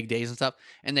day and big days and stuff,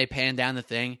 and they pan down the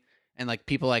thing. and like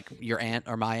people like your aunt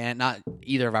or my aunt, not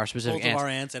either of our specific Both aunts, of our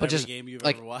aunts and but every just game you've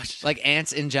like ever watched. like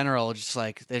aunts in general, just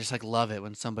like they just like love it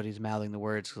when somebody's mouthing the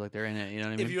words because like they're in it. You know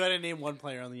what I mean? If you had to name one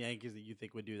player on the Yankees that you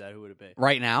think would do that, who would it be?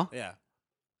 Right now, Yeah,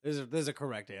 there's a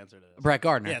correct answer to this. Brett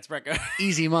Gardner. Yeah, it's Brett Gardner.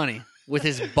 Easy money with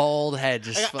his bald head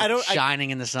just shining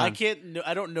in the sun.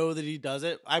 I don't know that he does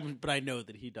it. But I know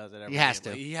that he does it. Every He has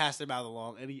game. to. Like, he has to mouth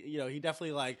along, and he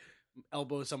definitely like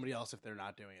elbows somebody else if they're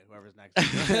not doing it. Whoever's next.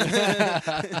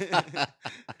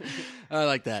 I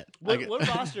like that. What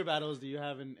roster battles do you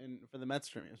have for the Mets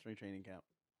spring training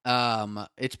camp?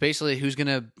 It's basically who's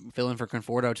gonna fill in for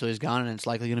Conforto till he's gone, and it's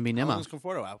likely gonna be How Nimmo. long is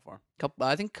Conforto out for?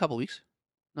 I think a couple weeks.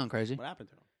 Nothing crazy. What happened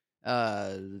to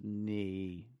him?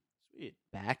 Knee Sweet.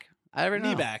 back. I don't know.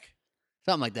 Knee back.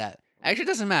 Something like that. Actually, it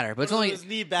doesn't matter. But it's One of only those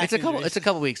knee back it's a couple. injuries. It's a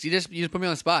couple weeks. You just put me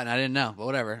on the spot, and I didn't know. But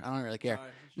whatever. I don't really care. Sorry.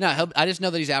 No, I just know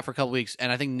that he's out for a couple weeks, and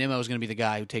I think Nimmo is going to be the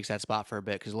guy who takes that spot for a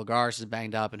bit because Lagares is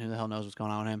banged up, and who the hell knows what's going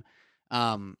on with him.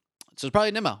 So it's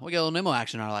probably Nimmo. We'll get a little Nimmo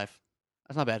action in our life.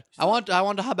 That's not bad. I want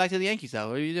to hop back to the Yankees though.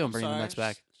 What are you doing? Bringing the Mets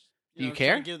back? Do you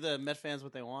care? Trying to give the Met fans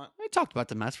what they want. We talked about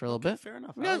the Mets for a little bit. Fair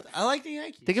enough. Yeah. I like the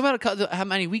Yankees. Think about how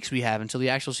many weeks we have until the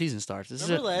actual season starts. This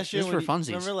Remember is last year for funsies.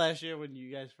 Remember last year when you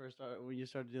guys when you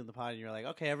started doing the pod and you were like,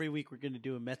 okay, every week we're going to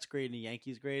do a Mets grade and a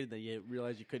Yankees grade, and then you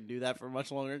realized you couldn't do that for much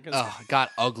longer. Oh, it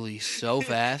got ugly so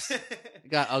fast. It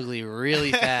got ugly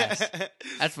really fast.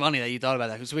 That's funny that you thought about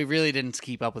that because we really didn't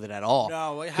keep up with it at all.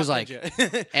 No, because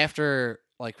after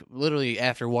literally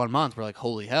after 1 month, we're like,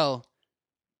 holy hell.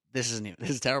 This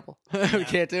is terrible. We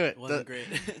can't do it. It wasn't great.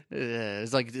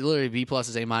 It's like literally B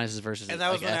pluses, A minuses versus. And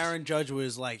that was when Fs. Aaron Judge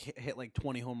was like hit like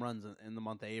 20 home runs in the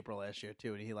month of April last year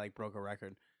too, and he like broke a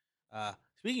record.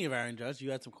 Speaking of Aaron Judge,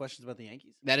 you had some questions about the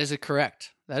Yankees. That is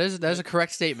correct. That is a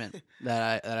correct statement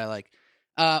that I like.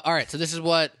 All right, so this is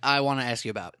what I want to ask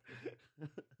you about.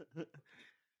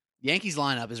 Yankees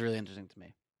lineup is really interesting to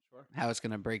me. Sure. How it's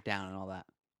going to break down and all that.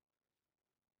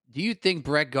 Do you think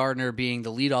Brett Gardner being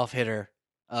the leadoff hitter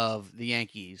of the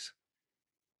Yankees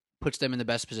puts them in the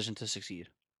best position to succeed?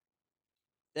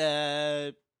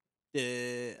 I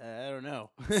don't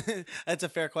know. That's a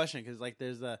fair question because like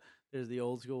there's the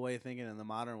old school way of thinking and the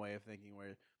modern way of thinking.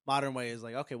 Where modern way is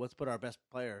like, okay, let's put our best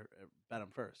player bet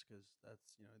him first because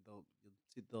that's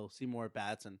they'll see more at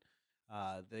bats and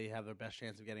they have their best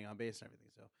chance of getting on base and everything.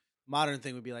 So modern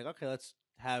thing would be like, okay, let's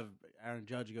have Aaron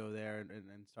Judge go there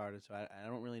and start it. So I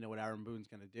don't really know what Aaron Boone's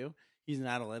going to do. He's an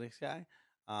analytics guy.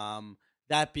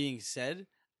 That being said,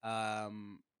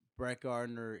 Brett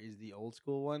Gardner is the old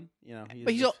school one. You know,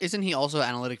 But isn't he also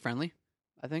analytic friendly?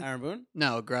 I think Aaron Boone.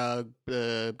 No,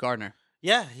 Gardner.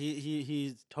 Yeah,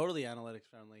 he's totally analytics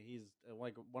friendly. He's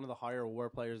like one of the higher WAR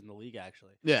players in the league,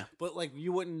 actually. Yeah, but like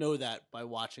you wouldn't know that by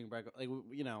watching Brett. Like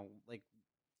like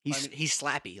he's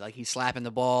slappy. Like he's slapping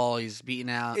the ball. He's beating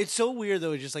out. It's so weird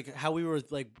though. Just like how we were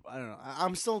like, I don't know.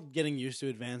 I'm still getting used to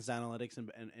advanced analytics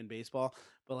in baseball,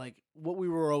 but like what we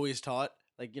were always taught,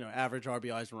 like average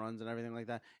RBIs, runs, and everything like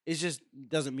that, it just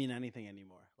doesn't mean anything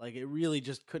anymore. Like it really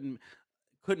just couldn't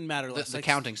matter. The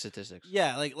counting statistics.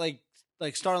 Yeah,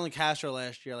 like Starlin Castro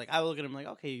last year. Like I look at him like,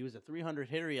 okay, he was a 300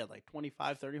 hitter. He had like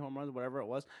 25, 30 home runs, whatever it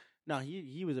was. No,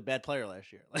 he was a bad player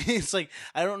last year. Like it's like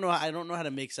I don't know how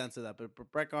to make sense of that.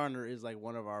 But Brett Gardner is like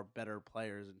one of our better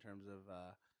players in terms of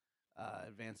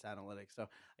advanced analytics. So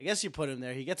I guess you put him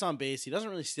there. He gets on base. He doesn't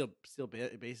really steal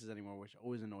bases anymore, which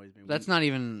always annoys me. That's not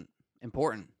even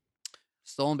important.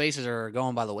 Stolen bases are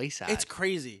going by the wayside. It's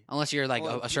crazy. Unless you're like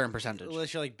a certain percentage.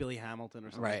 Unless you're like Billy Hamilton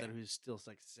or something right. like that, who's still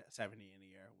like 70 in a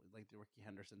year with like the Ricky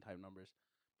Henderson type numbers.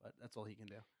 But that's all he can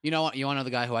do. You know what? You want to know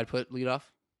the guy who I'd put lead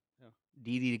off? Yeah.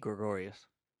 Didi Gregorius.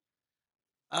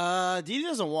 Didi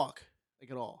doesn't walk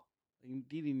like at all. Like,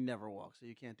 Didi never walks, so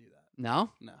you can't do that. No?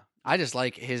 No. I just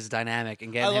like his dynamic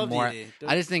and getting him more. Didi.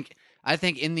 I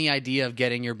think in the idea of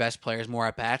getting your best players more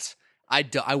at bats,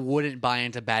 I wouldn't buy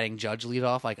into batting Judge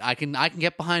leadoff. Like I can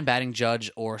get behind batting Judge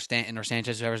or Stanton or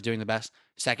Sanchez, whoever's doing the best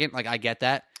second. Like I get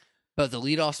that, but the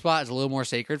leadoff spot is a little more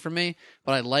sacred for me.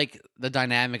 But I like the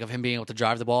dynamic of him being able to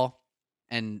drive the ball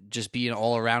and just be an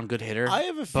all around good hitter. I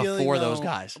have a feeling before those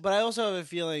guys. But I also have a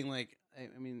feeling like I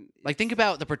mean, like think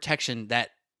about the protection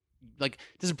that like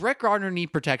does Brett Gardner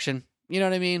need protection? You know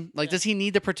what I mean? Like does he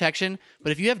need the protection?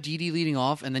 But if you have Didi leading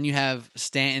off and then you have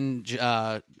Stanton.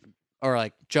 Or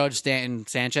like Judge, Stanton,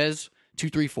 Sanchez, 2,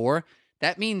 3, 4.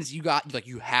 That means you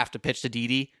have to pitch to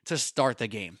Didi to start the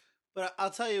game. But I'll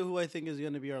tell you who I think is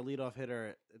going to be our leadoff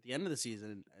hitter at the end of the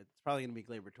season. It's probably going to be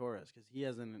Gleyber Torres because he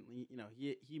hasn't.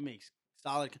 He makes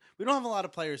solid. We don't have a lot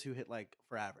of players who hit like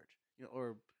for average,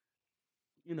 or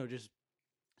just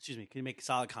Excuse me. Can he make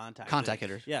solid contact? Contact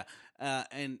hitters. Yeah.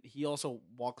 And he also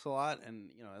walks a lot.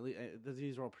 And, at least,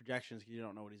 these are all projections because you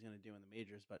don't know what he's going to do in the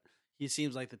majors. But he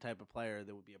seems like the type of player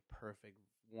that would be a perfect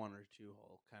 1 or 2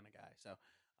 hole kind of guy. So,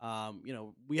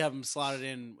 we have him slotted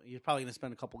in. He's probably going to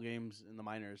spend a couple games in the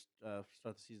minors start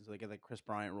the season, so they get that Chris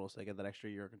Bryant rule, so they get that extra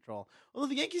year of control. Although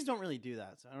the Yankees don't really do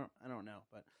that, so I don't know.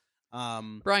 But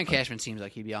Brian Cashman seems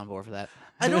like he'd be on board for that.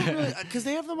 I don't really, because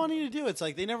they have the money to do it. It's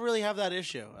like they never really have that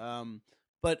issue.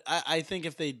 But I think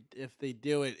if they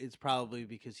do it, it's probably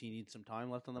because he needs some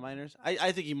time left on the minors.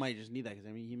 I think he might just need that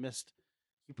because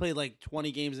he played like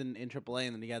 20 games in AAA,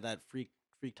 and then he got that freak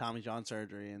Tommy John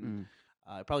surgery, and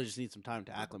probably just needs some time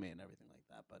to acclimate and everything like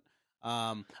that.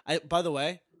 But by the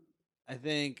way, I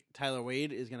think Tyler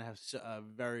Wade is going to have a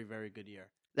very, very good year.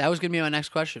 That was going to be my next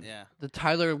question. Yeah, the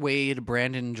Tyler Wade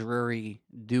Brandon Drury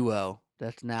duo.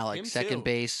 That's now like Him second too.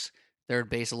 base, third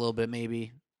base a little bit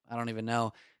maybe. I don't even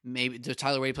know. Maybe does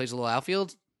Tyler Wade plays a little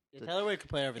outfield? Yeah, Tyler Wade could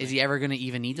play everything. Is he ever going to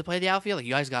even need to play the outfield? Like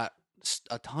you guys got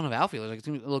a ton of outfielders. Like it's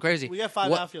a little crazy. We got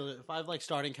 5 outfielders, 5 like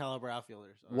starting caliber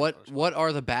outfielders. What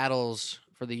are the battles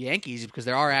for the Yankees? Because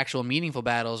there are actual meaningful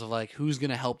battles of like who's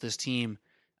going to help this team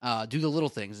do the little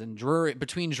things. And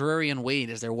between Drury and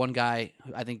Wade, is there one guy?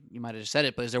 I think you might have just said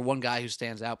it, but is there one guy who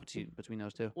stands out between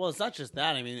those two? Well, it's not just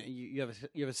that. I mean, you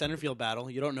have a center field battle.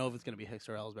 You don't know if it's going to be Hicks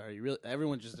or Ellsbury.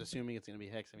 Everyone's just assuming it's going to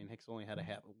be Hicks. I mean, Hicks only had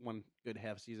one good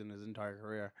half season in his entire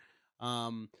career,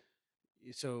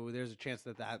 so there's a chance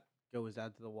that goes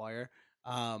down to the wire.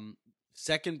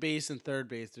 Second base and third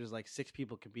base, there's like 6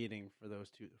 people competing for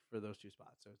those two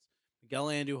spots. So it's Miguel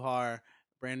Andujar,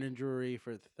 Brandon Drury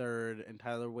for third, and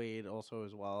Tyler Wade also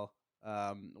as well.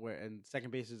 And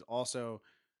second base is also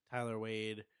Tyler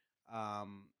Wade,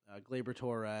 Gleyber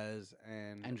Torres,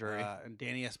 and Drury, and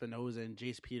Danny Espinosa and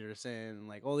Jace Peterson, and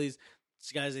like all these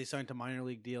guys they signed to minor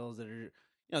league deals that are,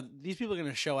 these people are going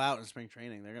to show out in spring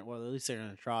training. They're at least they're going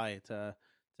to try to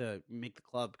make the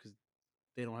club because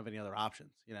they don't have any other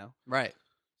options. Right.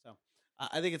 So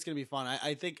I think it's going to be fun.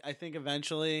 I think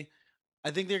eventually. I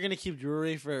think they're going to keep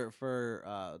Drury for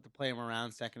to play him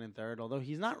around second and third, although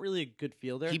he's not really a good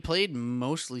fielder. He played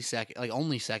mostly second, like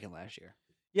only second last year.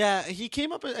 Yeah, he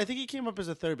came up. I think he came up as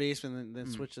a third baseman, and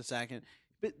then switched to second.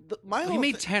 But he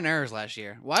made 10 errors last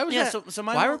year. Why was that? So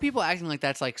why were people acting like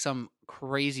that's like some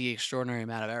crazy, extraordinary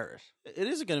amount of errors? It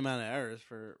is a good amount of errors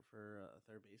for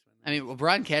a third baseman. I mean,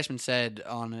 Brian Cashman said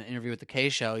on an interview with the K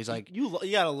Show, he's like, "You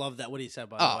gotta love that what he said."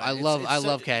 By the way, I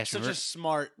love Cashman. Such a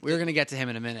smart. We're gonna get to him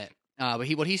in a minute. But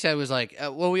what he said was like,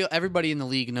 everybody in the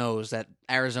league knows that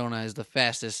Arizona is the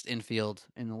fastest infield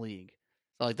in the league.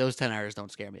 So like those 10 errors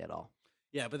don't scare me at all.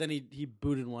 Yeah, but then he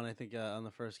booted one, I think, on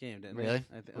the first game, didn't he? Really?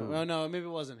 Oh no, maybe it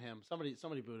wasn't him. Somebody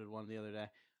booted one the other day.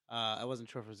 I wasn't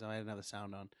sure if it was him. I didn't have the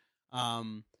sound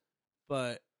on.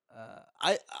 But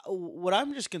what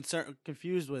I'm just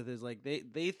confused with is like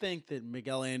they think that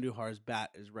Miguel Andujar's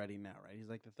bat is ready now, right? He's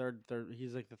like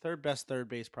the third best third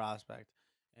base prospect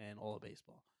in all of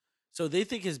baseball. So they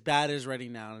think his bat is ready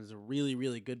now and is a really,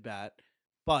 really good bat,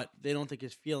 but they don't think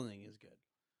his fielding is good.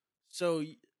 So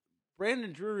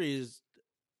Brandon Drury is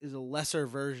a lesser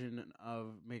version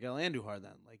of Miguel Andujar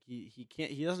then. Like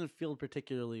he doesn't field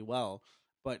particularly well,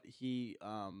 but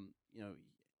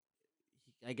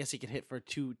I guess he could hit for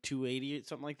 280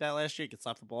 something like that last year. He could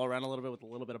slap the ball around a little bit with a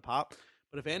little bit of pop.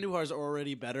 But if Andujar's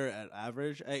already better at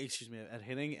at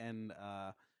hitting and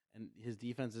his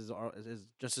defense is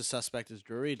just as suspect as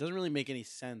Drury, it doesn't really make any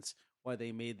sense why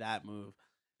they made that move,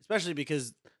 especially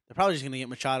because they're probably just going to get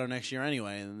Machado next year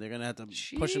anyway, and they're going to have to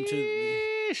push him to.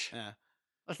 Yeah.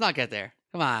 Let's not get there.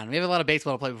 Come on, we have a lot of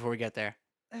baseball to play before we get there.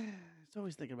 It's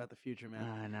always thinking about the future, man.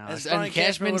 I know. As And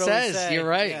Cashman says, you're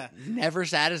right. Yeah. Never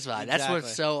satisfied. Exactly. That's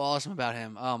what's so awesome about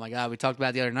him. Oh my God, we talked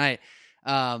about it the other night.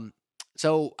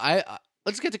 So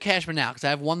let's get to Cashman now, because I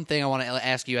have one thing I want to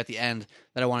ask you at the end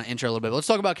that I want to intro a little bit. But let's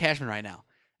talk about Cashman right now.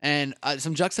 And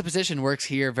some juxtaposition works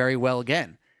here very well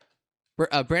again.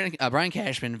 Brian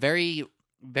Cashman, very,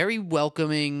 very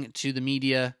welcoming to the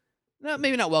media. No,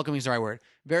 maybe not welcoming is the right word.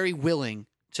 Very willing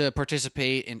to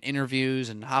participate in interviews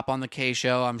and hop on the K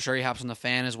Show. I'm sure he hops on the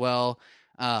Fan as well.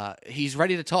 He's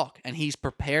ready to talk, and he's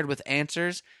prepared with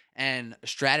answers and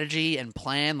strategy and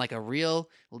plan like a real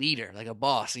leader, like a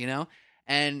boss,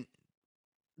 And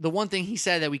the one thing he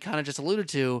said that we kind of just alluded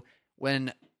to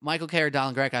when Michael K. or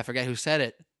Donald Grech, I forget who said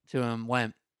it to him,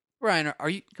 went, Brian,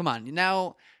 come on,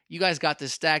 now you guys got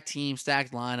this stacked team,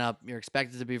 stacked lineup. You're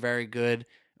expected to be very good.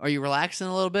 Are you relaxing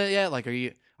a little bit yet? Like, are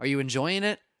you enjoying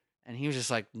it? And he was just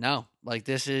like, no, like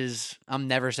I'm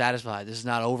never satisfied. This is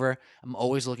not over. I'm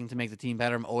always looking to make the team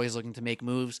better. I'm always looking to make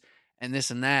moves and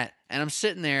this and that. And I'm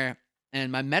sitting there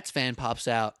and my Mets fan pops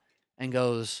out and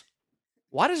goes,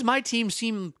 "Why does my team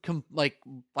seem like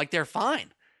they're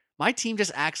fine? My team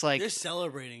just acts like they're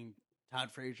celebrating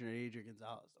Todd Frazier and Adrian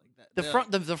Gonzalez like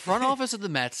that." The front office of the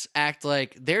Mets act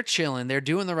like they're chilling, they're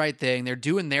doing the right thing,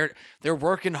 they're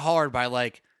working hard by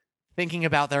like thinking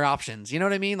about their options. You know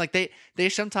what I mean? Like they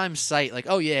sometimes cite like,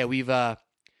 "Oh yeah, we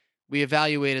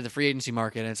evaluated the free agency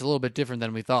market and it's a little bit different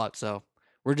than we thought, so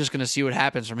we're just gonna see what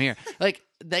happens from here." Like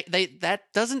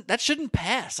that shouldn't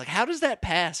pass. Like, how does that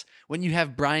pass when you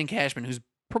have Brian Cashman, who's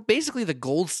basically the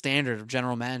gold standard of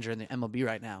general manager in the MLB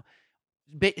right now,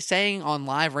 saying on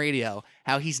live radio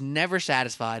how he's never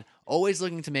satisfied, always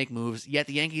looking to make moves, yet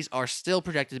the Yankees are still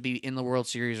projected to be in the World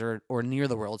Series or near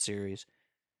the World Series.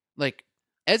 Like,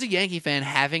 as a Yankee fan,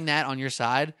 having that on your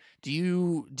side, do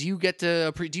you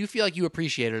feel like you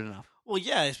appreciate it enough? Well,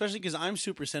 yeah, especially because I'm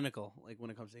super cynical. Like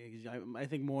when it comes to Yankees, I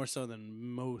think more so than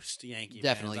most Yankee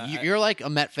Definitely, fans. you're like a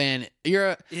Met fan.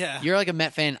 You're Yeah. like a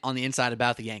Met fan on the inside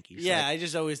about the Yankees. Yeah, Like, I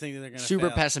just always think that they're going to super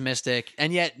fail. pessimistic,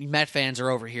 and yet Met fans are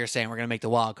over here saying we're going to make the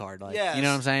wild card. Like, Yeah, you know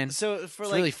what I'm saying? So It's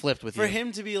really flipped with for you.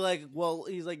 him to be like, well,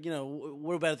 he's like,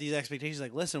 what about these expectations?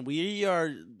 Like, listen, we are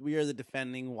the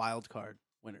defending wild card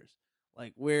winners.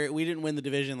 Like we didn't win the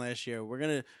division last year. We're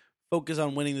gonna focus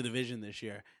on winning the division this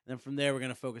year, and then from there we're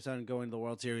gonna focus on going to the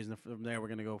World Series, and from there we're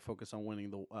gonna go focus on winning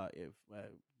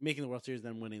making the World Series,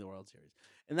 then winning the World Series.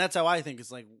 And that's how I think it's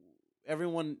like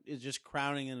everyone is just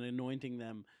crowning and anointing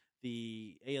them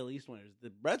the AL East winners.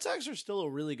 The Red Sox are still a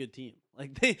really good team.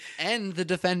 Like And the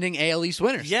defending AL East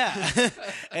winners. yeah,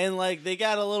 and like they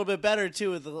got a little bit better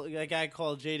too with a guy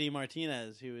called JD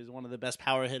Martinez, who is one of the best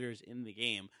power hitters in the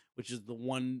game, which is the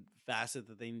one facet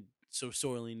that they so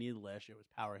sorely needed last year was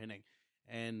power hitting,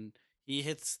 and he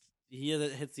hits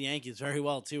the Yankees very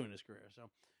well too in his career.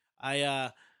 So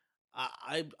I'm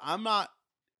not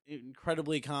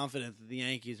incredibly confident that the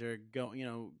Yankees are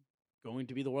going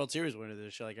to be the World Series winner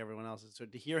this year like everyone else is. So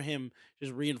to hear him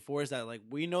just reinforce that, like,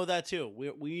 we know that too.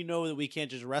 We know that we can't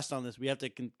just rest on this. We have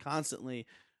to constantly,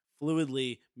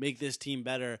 fluidly make this team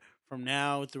better from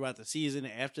now throughout the season,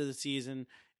 after the season.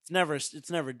 It's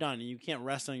never done. And you can't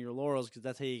rest on your laurels because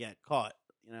that's how you get caught,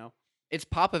 you know? It's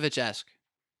Popovich-esque.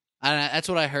 That's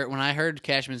what I heard. When I heard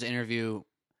Cashman's interview,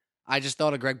 I just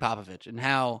thought of Greg Popovich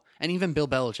and even Bill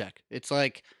Belichick. It's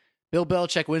like Bill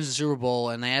Belichick wins the Super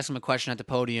Bowl and they ask him a question at the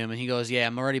podium and he goes, "Yeah,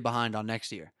 I'm already behind on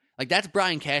next year." Like, that's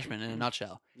Brian Cashman in a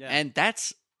nutshell. Yeah. And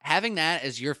that's having that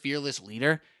as your fearless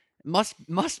leader must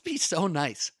be so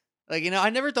nice. Like, I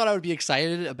never thought I would be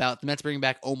excited about the Mets bringing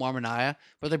back Omar Minaya,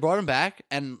 but they brought him back,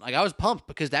 and like I was pumped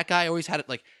because that guy always had it.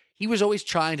 Like, he was always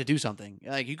trying to do something.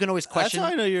 Like, you can always question.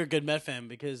 That's how I know you're a good Met fan,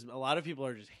 because a lot of people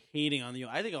are just hating on you.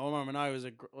 I think Omar Minaya was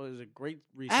a great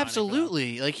re-signing.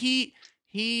 Absolutely. Like, he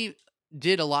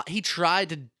did a lot. He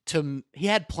tried to he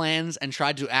had plans and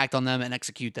tried to act on them and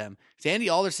execute them. Sandy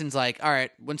Alderson's like, all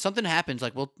right, when something happens,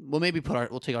 like we'll maybe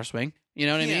we'll take our swing. You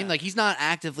know what I mean? Like, he's not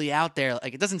actively out there.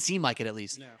 Like, it doesn't seem like it, at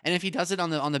least. No. And if he does it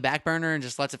on the back burner and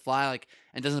just lets it fly, like,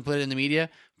 and doesn't put it in the media,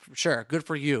 sure, good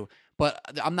for you. But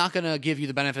I'm not going to give you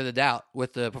the benefit of the doubt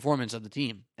with the performance of the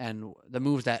team and the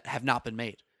moves that have not been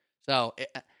made. So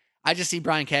I just see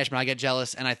Brian Cashman, I get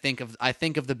jealous, and I think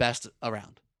of the best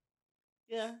around.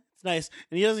 Yeah, it's nice,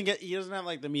 and he doesn't have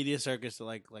like the media circus that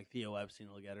like Theo Epstein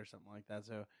will get or something like that.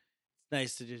 So it's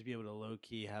nice to just be able to low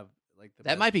key have like the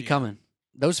that might be coming.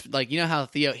 Those, like, how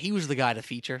Theo, he was the guy to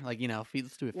feature. Like,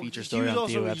 let's do a feature story on Theo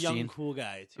Epstein. He was also a young, cool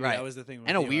guy, too. Right. That was the thing.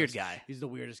 And a weird guy. He's the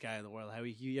weirdest guy in the world. How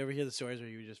you ever hear the stories where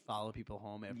he would just follow people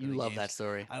home after You the love games? that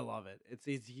story. I love it.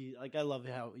 I love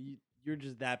how you're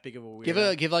just that big of a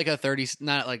weirdo. Give like a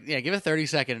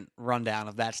 30-second rundown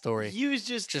of that story. He was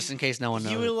just in case no one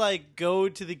knows. He would like go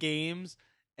to the games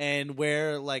and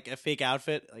wear like a fake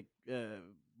outfit, like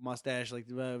mustache, like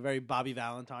very Bobby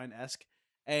Valentine-esque.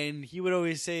 And he would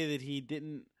always say that he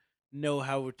didn't know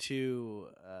how to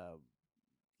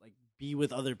like be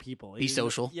with other people. Be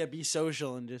social. Be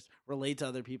social and just relate to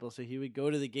other people. So he would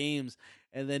go to the games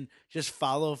and then just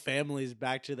follow families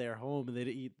back to their home, and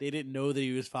they didn't know that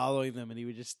he was following them, and he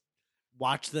would just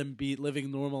watch them be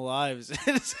living normal lives.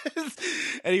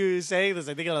 And he was saying this,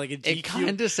 I think, on like a GQ. It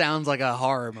kind of sounds like a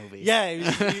horror movie. Yeah,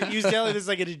 he was telling this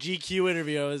like in a GQ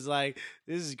interview. I was like,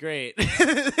 this is great.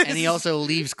 And he also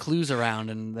leaves clues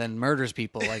around and then murders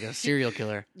people like a serial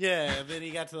killer. Yeah, and then he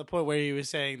got to the point where he was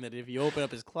saying that if you open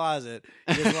up his closet,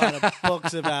 he has a lot of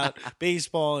books about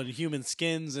baseball and human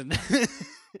skins and...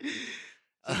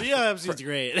 So Epstein's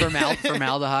great.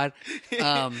 Formaldehyde.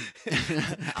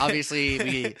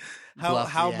 Obviously,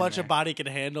 how much a body can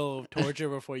handle of torture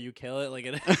before you kill it. Like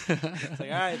it's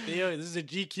like, all right, Theo, this is a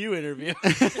GQ interview.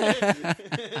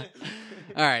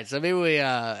 All right, so maybe we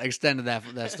extended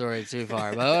that story too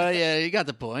far, but yeah, you got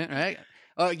the point, right?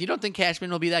 Oh, you don't think Cashman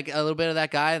will be a little bit of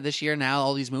that guy this year? Now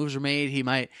all these moves are made, he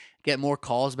might get more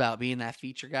calls about being that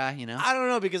feature guy. I don't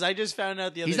know, because I just found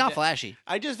out he's not flashy.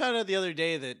 I just found out the other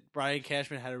day that Brian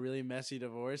Cashman had a really messy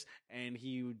divorce, and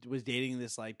he was dating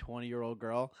this 20-year-old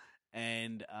girl,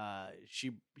 and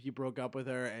he broke up with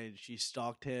her, and she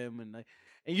stalked him, and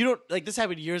you don't this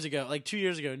happened years ago, 2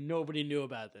 years ago. Nobody knew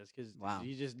about this because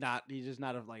he's just not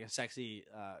a sexy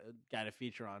guy to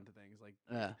feature on to things like.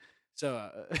 Yeah.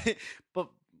 So, but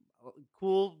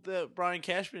cool that Brian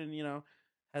Cashman, he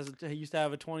used to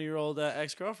have a 20-year-old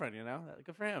ex-girlfriend.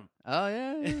 Good for him. Oh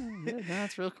yeah,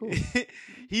 that's real cool.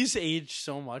 He's aged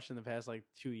so much in the past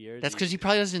 2 years. That's because he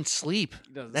probably doesn't sleep.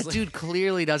 Dude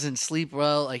clearly doesn't sleep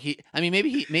well.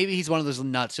 Maybe he's one of those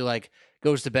nuts who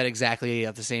goes to bed exactly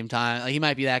at the same time. He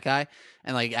might be that guy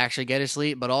and actually get his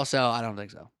sleep, but also I don't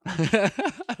think so.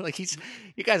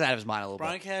 You guys out of his mind a little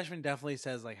Brian bit. Cashman definitely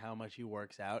says how much he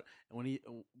works out, and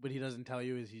what he doesn't tell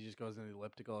you is he just goes in the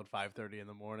elliptical at 5:30 in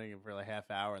the morning and for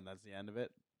half hour, and that's the end of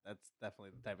it. That's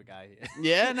definitely the type of guy he is.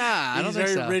 Yeah, nah, I don't think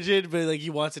so. He's very rigid, but he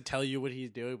wants to tell you what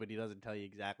he's doing, but he doesn't tell you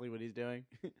exactly what he's doing.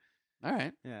 All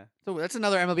right. Yeah. So that's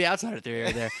another MLB outsider theory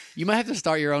right there. You might have to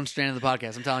start your own strand of the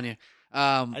podcast. I'm telling you.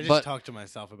 I just talk to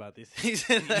myself about these things.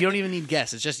 You don't even need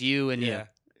guests. It's just you and Yeah. you.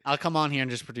 I'll come on here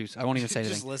and just produce. I won't even say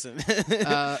anything. Just listen.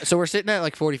 So we're sitting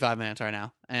at 45 minutes right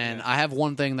now, and I have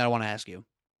one thing that I want to ask you.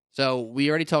 So we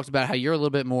already talked about how you're a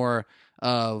little bit more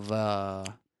of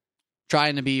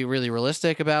trying to be really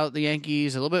realistic about the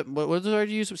Yankees. A little bit. What was the word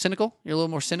you used? Cynical? You're a little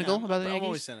more cynical about the Yankees? I'm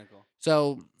always cynical.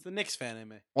 So it's the Knicks fan in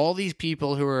me. All these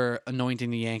people who are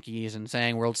anointing the Yankees and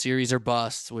saying World Series are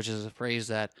busts, which is a phrase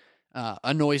that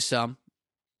annoys some.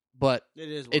 But it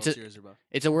is World Series or bust.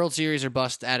 It's a World Series or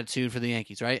bust attitude for the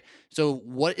Yankees, right? So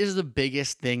what is the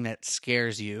biggest thing that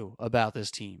scares you about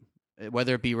this team?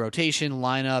 Whether it be rotation,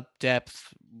 lineup,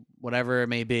 depth, whatever it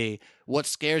may be, what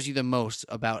scares you the most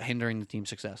about hindering the team's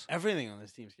success? Everything on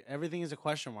this team. Everything is a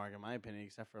question mark, in my opinion,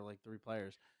 except for 3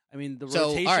 players. I mean, the so,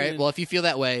 rotation... all right, well, if you feel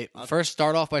that way, first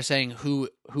start off by saying who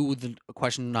the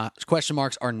question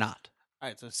marks are not. All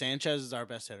right, so Sanchez is our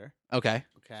best hitter. Okay.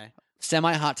 Okay.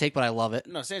 Semi-hot take, but I love it.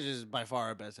 No, Sanchez is by far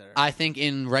our best hitter. I think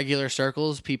in regular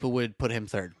circles, people would put him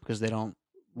third because they don't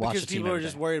watch the team. Because people are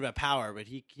just worried about power, but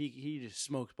he just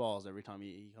smokes balls every time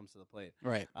he comes to the plate.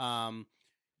 Right.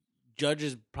 Judge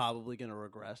is probably going to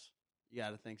regress. You got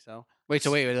to think so. Wait,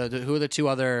 who are the 2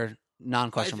 other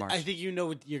non-question marks? I think you know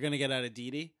what you're going to get out of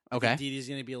Didi. Okay. Didi's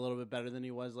going to be a little bit better than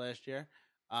he was last year.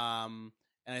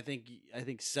 And I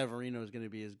think Severino is going to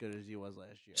be as good as he was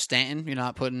last year. Stanton, you're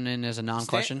not putting in as a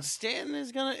non-question? Stanton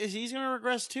he's going to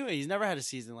regress too. He's never had a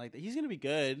season like that. He's going to be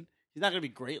good. He's not going to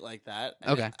be great like that.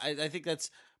 Okay. I think that's...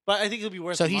 But I think he'll be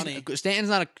worth the money. Stanton's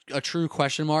not a true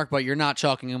question mark, but you're not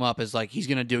chalking him up as he's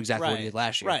going to do exactly what he did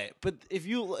last year. Right. But if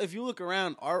you look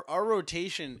around, our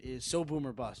rotation is so boom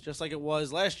or bust, just like it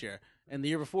was last year and the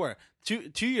year before.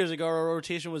 Two years ago, our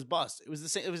rotation was bust. It was the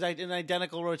same. It was an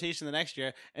identical rotation the next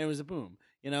year, and it was a boom.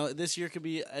 This year could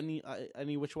be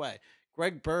any which way.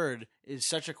 Greg Bird is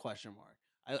such a question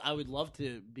mark. I would love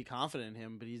to be confident in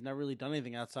him, but he's never really done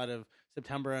anything outside of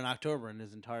September and October in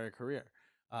his entire career.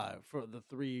 For the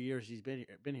 3 years he's been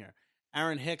here.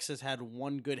 Aaron Hicks has had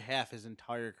one good half his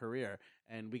entire career,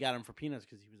 and we got him for peanuts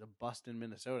because he was a bust in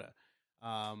Minnesota.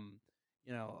 All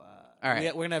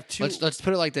right, we're gonna have 2. Let's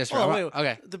put it like this. Right? Wait.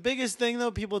 Okay. The biggest thing though,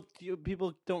 people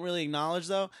don't really acknowledge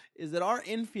though, is that our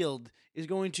infield is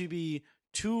going to be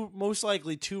most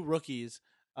likely 2 rookies,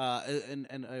 and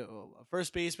a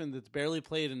first baseman that's barely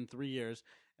played in 3 years,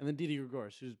 and then Didi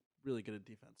Gregorius, who's really good at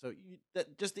defense. So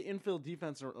just the infield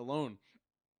defense alone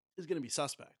is going to be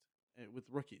suspect with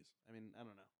rookies. I mean, I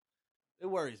don't know. It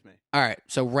worries me. All right,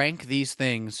 so rank these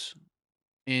things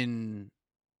in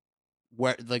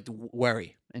worry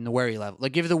level.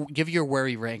 Give your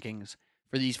worry rankings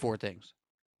for these 4 things: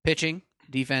 pitching,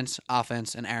 defense,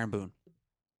 offense, and Aaron Boone.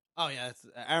 Oh yeah,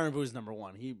 Aaron Boone's number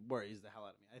 1. He worries the hell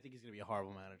out of me. I think he's going to be a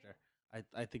horrible manager.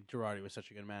 I think Girardi was such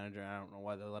a good manager. I don't know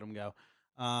why they let him go.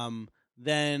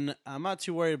 Then I'm not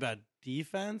too worried about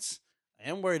defense. I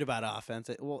am worried about offense.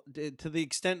 To the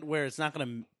extent where it's not going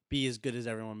to be as good as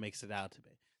everyone makes it out to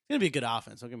be. It's going to be a good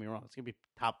offense. Don't get me wrong. It's going to be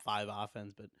top 5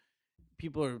 offense, but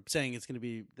people are saying it's going to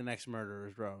be the next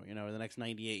Murderers Row, or the next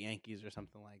 98 Yankees or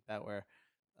something like that, where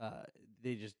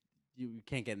you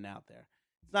can't get it out there.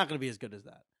 It's not going to be as good as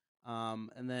that.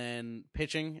 And then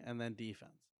pitching, and then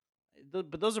defense.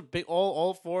 But those are big.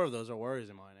 All 4 of those are worries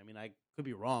of mine. I mean, I could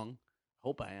be wrong.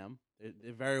 Hope I am.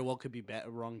 It very well could be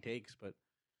wrong takes, but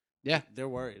Yeah. they're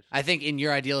worried. I think in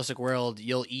your idealistic world,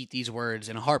 you'll eat these words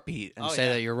in a heartbeat and say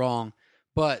yeah. that you're wrong,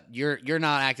 but you're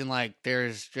not acting like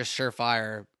there's just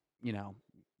surefire,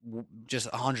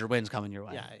 just 100 wins coming your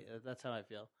way. Yeah, that's how I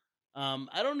feel.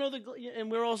 I don't know and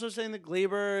we're also saying that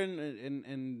Glaber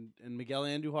and Miguel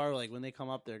Andujar, like when they come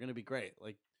up, they're going to be great.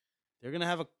 Like they're going to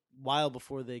have a while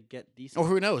before they get decent. Or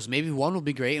who knows? Maybe one will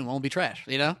be great and one will be trash.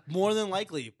 More than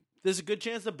likely, there's a good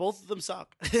chance that both of them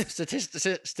suck.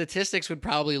 Statistics would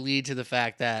probably lead to the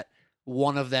fact that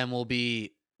one of them will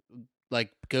be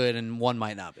like good and one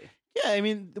might not be. Yeah, I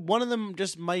mean, one of them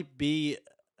just might be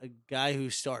a guy who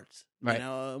starts. Right.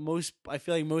 I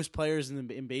feel like most players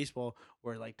in baseball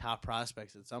were like top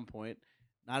prospects at some point.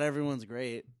 Not everyone's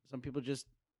great. Some people just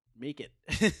make it.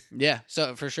 Yeah,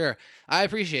 so for sure. I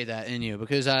appreciate that in you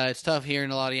because it's tough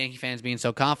hearing a lot of Yankee fans being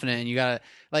so confident, and you got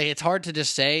to it's hard to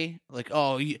just say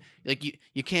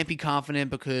you can't be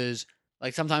confident because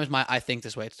sometimes I think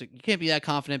this way. It's you can't be that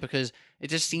confident because it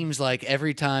just seems like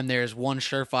every time there's one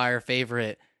surefire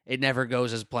favorite, it never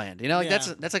goes as planned.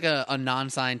 That's like a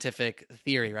non-scientific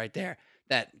theory right there.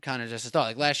 That kind of just is thought.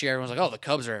 Like last year, everyone's like, "Oh, the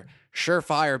Cubs are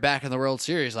surefire back in the World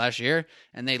Series last year,"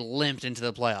 and they limped into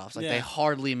the playoffs. They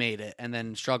hardly made it, and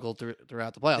then struggled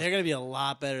throughout the playoffs. They're going to be a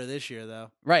lot better this year,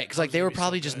 though. Right, because they were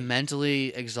probably just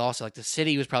mentally exhausted. Like the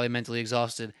city was probably mentally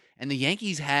exhausted, and the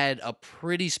Yankees had a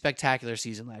pretty spectacular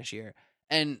season last year,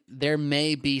 and there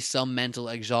may be some mental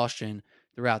exhaustion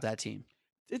throughout that team.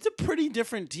 It's a pretty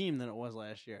different team than it was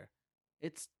last year.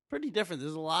 It's pretty different.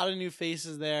 There's a lot of new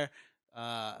faces there.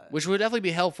 Which would definitely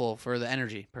be helpful for the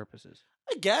energy purposes.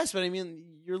 I guess, but I mean,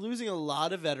 you're losing a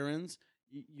lot of veterans.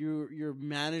 Your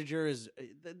manager is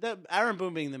Aaron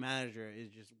Boone being the manager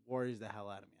is just worries the hell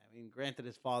out of me. I mean, granted,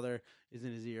 his father is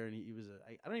in his ear, and he was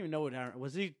I don't even know what Aaron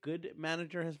was. He a good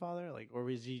manager, his father, or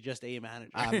was he just a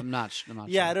manager? I'm not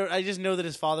Yeah, sure. I just know that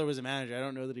his father was a manager. I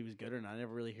don't know that he was good or not. I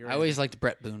never really hear. I always liked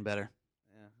Brett Boone better.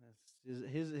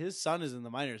 His son is in the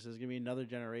minors. So there's gonna be another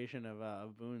generation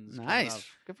of Boones. Nice,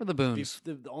 good for the Boones.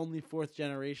 The only fourth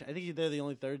generation. I think they're the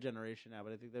only third generation now,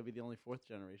 but I think they'll be the only fourth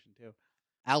generation too.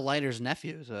 Al Leiter's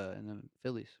nephew is in the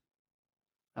Phillies.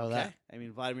 How about that? I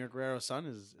mean, Vladimir Guerrero's son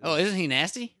is. Oh, isn't he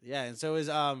nasty? Yeah, and so is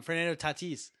Fernando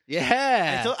Tatis.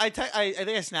 Yeah. I think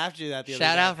I snapped you that the other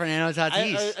Shout day. out Fernando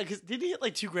Tatis. Did he hit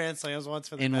like 2 grand slams once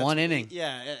for the in Mets? one inning?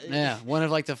 Yeah. One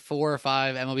of the 4 or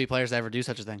 5 MLB players to ever do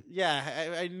such a thing.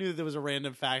 Yeah, I knew there was a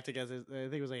random fact against. I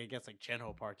think it was against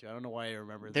Chenho Park too. I don't know why I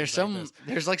remember. There's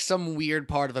some weird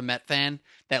part of a Met fan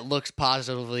that looks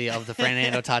positively of the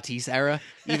Fernando Tatis era,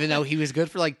 even though he was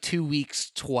good for 2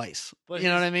 weeks twice. But you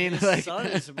know what I mean? His son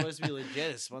is supposed to be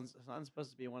legit. His son's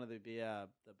supposed to be one of the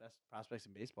best prospects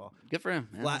in baseball. Good for him.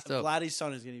 Yeah, Vladdy's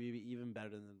son is going to be even better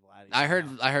than Vladdy. I heard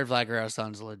Vlad Guerrero's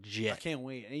son's legit. I can't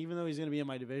wait. And even though he's going to be in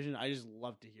my division, I just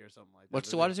love to hear something like that. What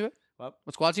squad is he with? What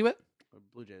squad's he with?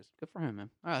 Blue Jays. Good for him, man.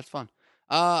 All right, that's fun.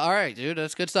 All right, dude,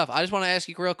 that's good stuff. I just want to ask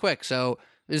you real quick. So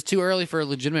it's too early for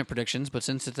legitimate predictions, but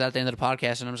since it's at the end of the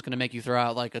podcast, and I'm just going to make you throw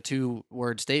out a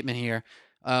 2-word statement here.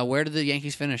 Where did the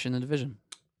Yankees finish in the division?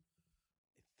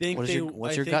 What's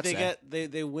your gut say?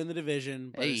 They win the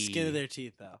division by the skin of their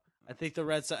teeth, though. I think the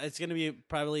Red Sox. It's going to be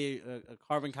probably a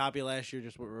carbon copy of last year,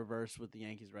 just reversed with the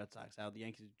Yankees Red Sox. How the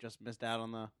Yankees just missed out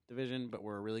on the division, but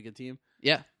we're a really good team.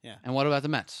 Yeah. And what about the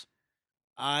Mets?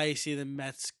 I see the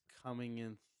Mets coming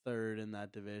in third in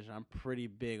that division. I'm pretty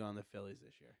big on the Phillies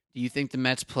this year. Do you think the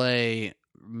Mets play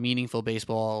meaningful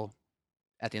baseball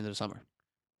at the end of the summer?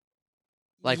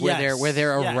 Where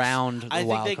they're around the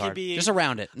wild card, just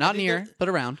around it, not near, but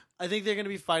around. I think they're going to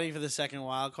be fighting for the second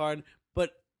wild card, but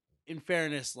in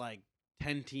fairness,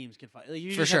 10 teams can fight.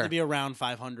 You just have to be around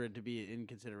 500 to be in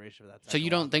consideration for that. So you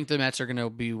don't think the Mets are going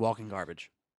to be walking garbage?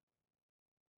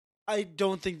 I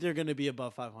don't think they're going to be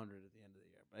above 500 at the end of the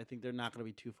year, but I think they're not going to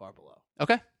be too far below.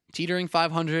 Okay. Teetering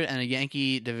 500 and a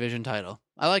Yankee division title.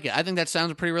 I like it. I think that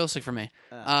sounds pretty realistic for me.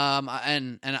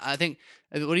 And I think,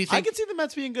 what do you think? I can see the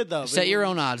Mets being good though. Set your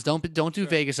own odds. Don't do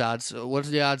Vegas odds. What's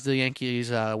the odds the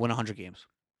Yankees win 100 games?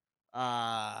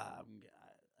 I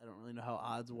don't really know how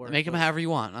odds work. Make them however you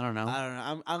want. I don't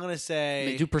know. I'm gonna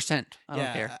say do percent. I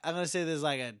don't care. I'm gonna say there's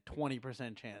a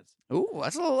 20% chance. Ooh,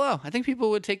 that's a little low. I think people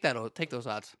would take those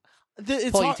odds.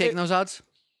 Paul, you taking those odds?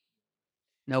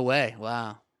 No way.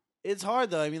 Wow. It's hard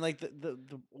though. I mean,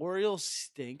 the Orioles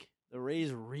stink. The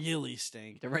Rays really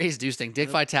stink. The Rays do stink. Dick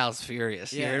Vitale's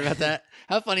furious. You heard about that?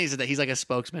 How funny is it that he's a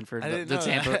spokesman for the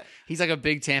Tampa? That. He's a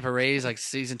big Tampa Rays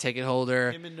season ticket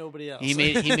holder. Him and nobody else. He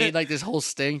made this whole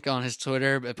stink on his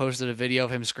Twitter. Posted a video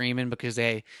of him screaming because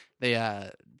they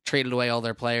traded away all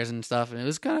their players and stuff, and it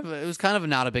was kind of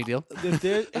not a big deal.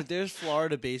 If there's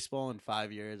Florida baseball in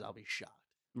 5 years, I'll be shocked.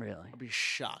 Really, I'll be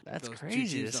shocked. that's if those two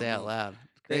crazy to teams say don't out move. loud.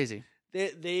 It's crazy.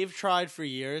 They've tried for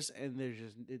years, and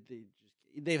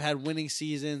they've had winning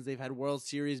seasons. They've had World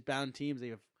Series bound teams. They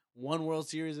have one World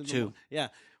Series in Two. Yeah,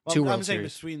 well, Two I'm World saying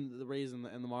Series. between the Rays and the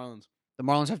Marlins. The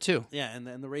Marlins have 2. Yeah, and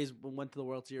the Rays went to the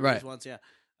World Series Right. once. Yeah,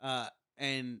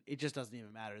 and it just doesn't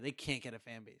even matter. They can't get a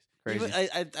fan base. Crazy.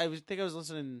 Think I was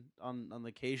listening on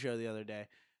the K show the other day,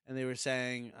 and they were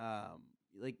saying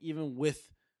like even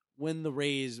when the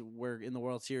Rays were in the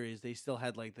World Series, they still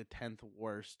had like the 10th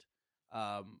worst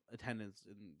attendance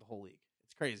in the whole league.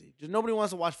 It's crazy. Just nobody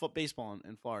wants to watch baseball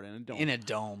in Florida in a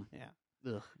dome. Yeah.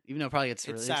 Yeah. Ugh. Even though probably it's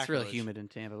real sacrilege. humid in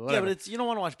Tampa. But Yeah, whatever. but you don't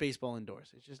want to watch baseball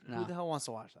indoors. It's just No. who the hell wants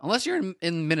to watch that? Unless you're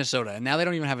in Minnesota, and now they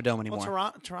don't even have a dome anymore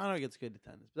Well, Toronto gets good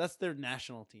attendance, but that's their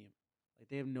national team. Like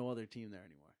they have no other team there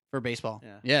anymore. for baseball.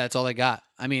 Yeah. That's all they got.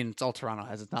 I mean, it's all Toronto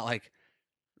has. It's not like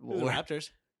The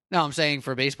Raptors. No, I'm saying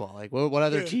for baseball. Like, what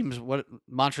other Yeah. teams? What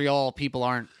Montreal people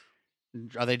aren't?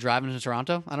 Are they driving to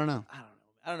Toronto? I don't know.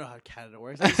 I don't know how Canada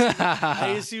works. I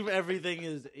assume everything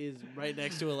is right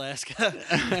next to Alaska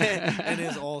and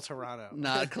is all Toronto.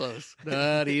 Not close.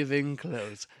 Not even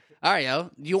close. All right,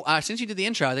 yo. You since you did the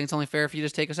intro, I think it's only fair if you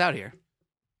just take us out here.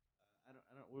 I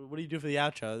don't. What do you do for the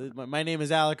outro? My name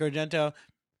is Alec Argento.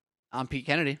 I'm Pete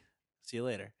Kennedy. See you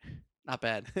later. Not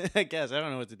bad. I guess I don't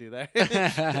know what to do there.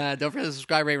 Don't forget to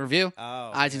subscribe, rate, review.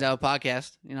 Oh, iTunes, Apple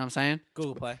Podcast. You know what I'm saying?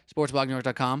 Google Play.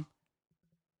 SportsBlogNewYork.com.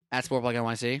 At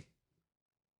SportBlogNYC.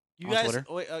 You On guys, Twitter.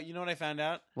 wait, you know what I found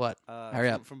out? What? Hurry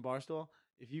up. From Barstool.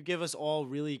 If you give us all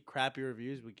really crappy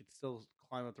reviews, we could still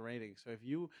climb up the ratings. So if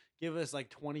you give us like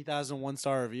 20,000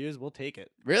 one-star reviews, we'll take it.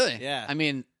 Really? Yeah. I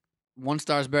mean, 1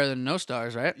 star is better than no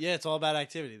stars, right? Yeah, it's all about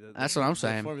activity. That's what I'm The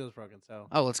saying. formula's broken, so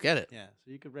Oh, let's get it. yeah.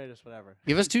 So you could rate us whatever.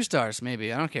 Give us 2 stars,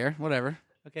 maybe. I don't care. Whatever.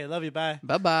 Okay, love you. Bye.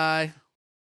 Bye-bye.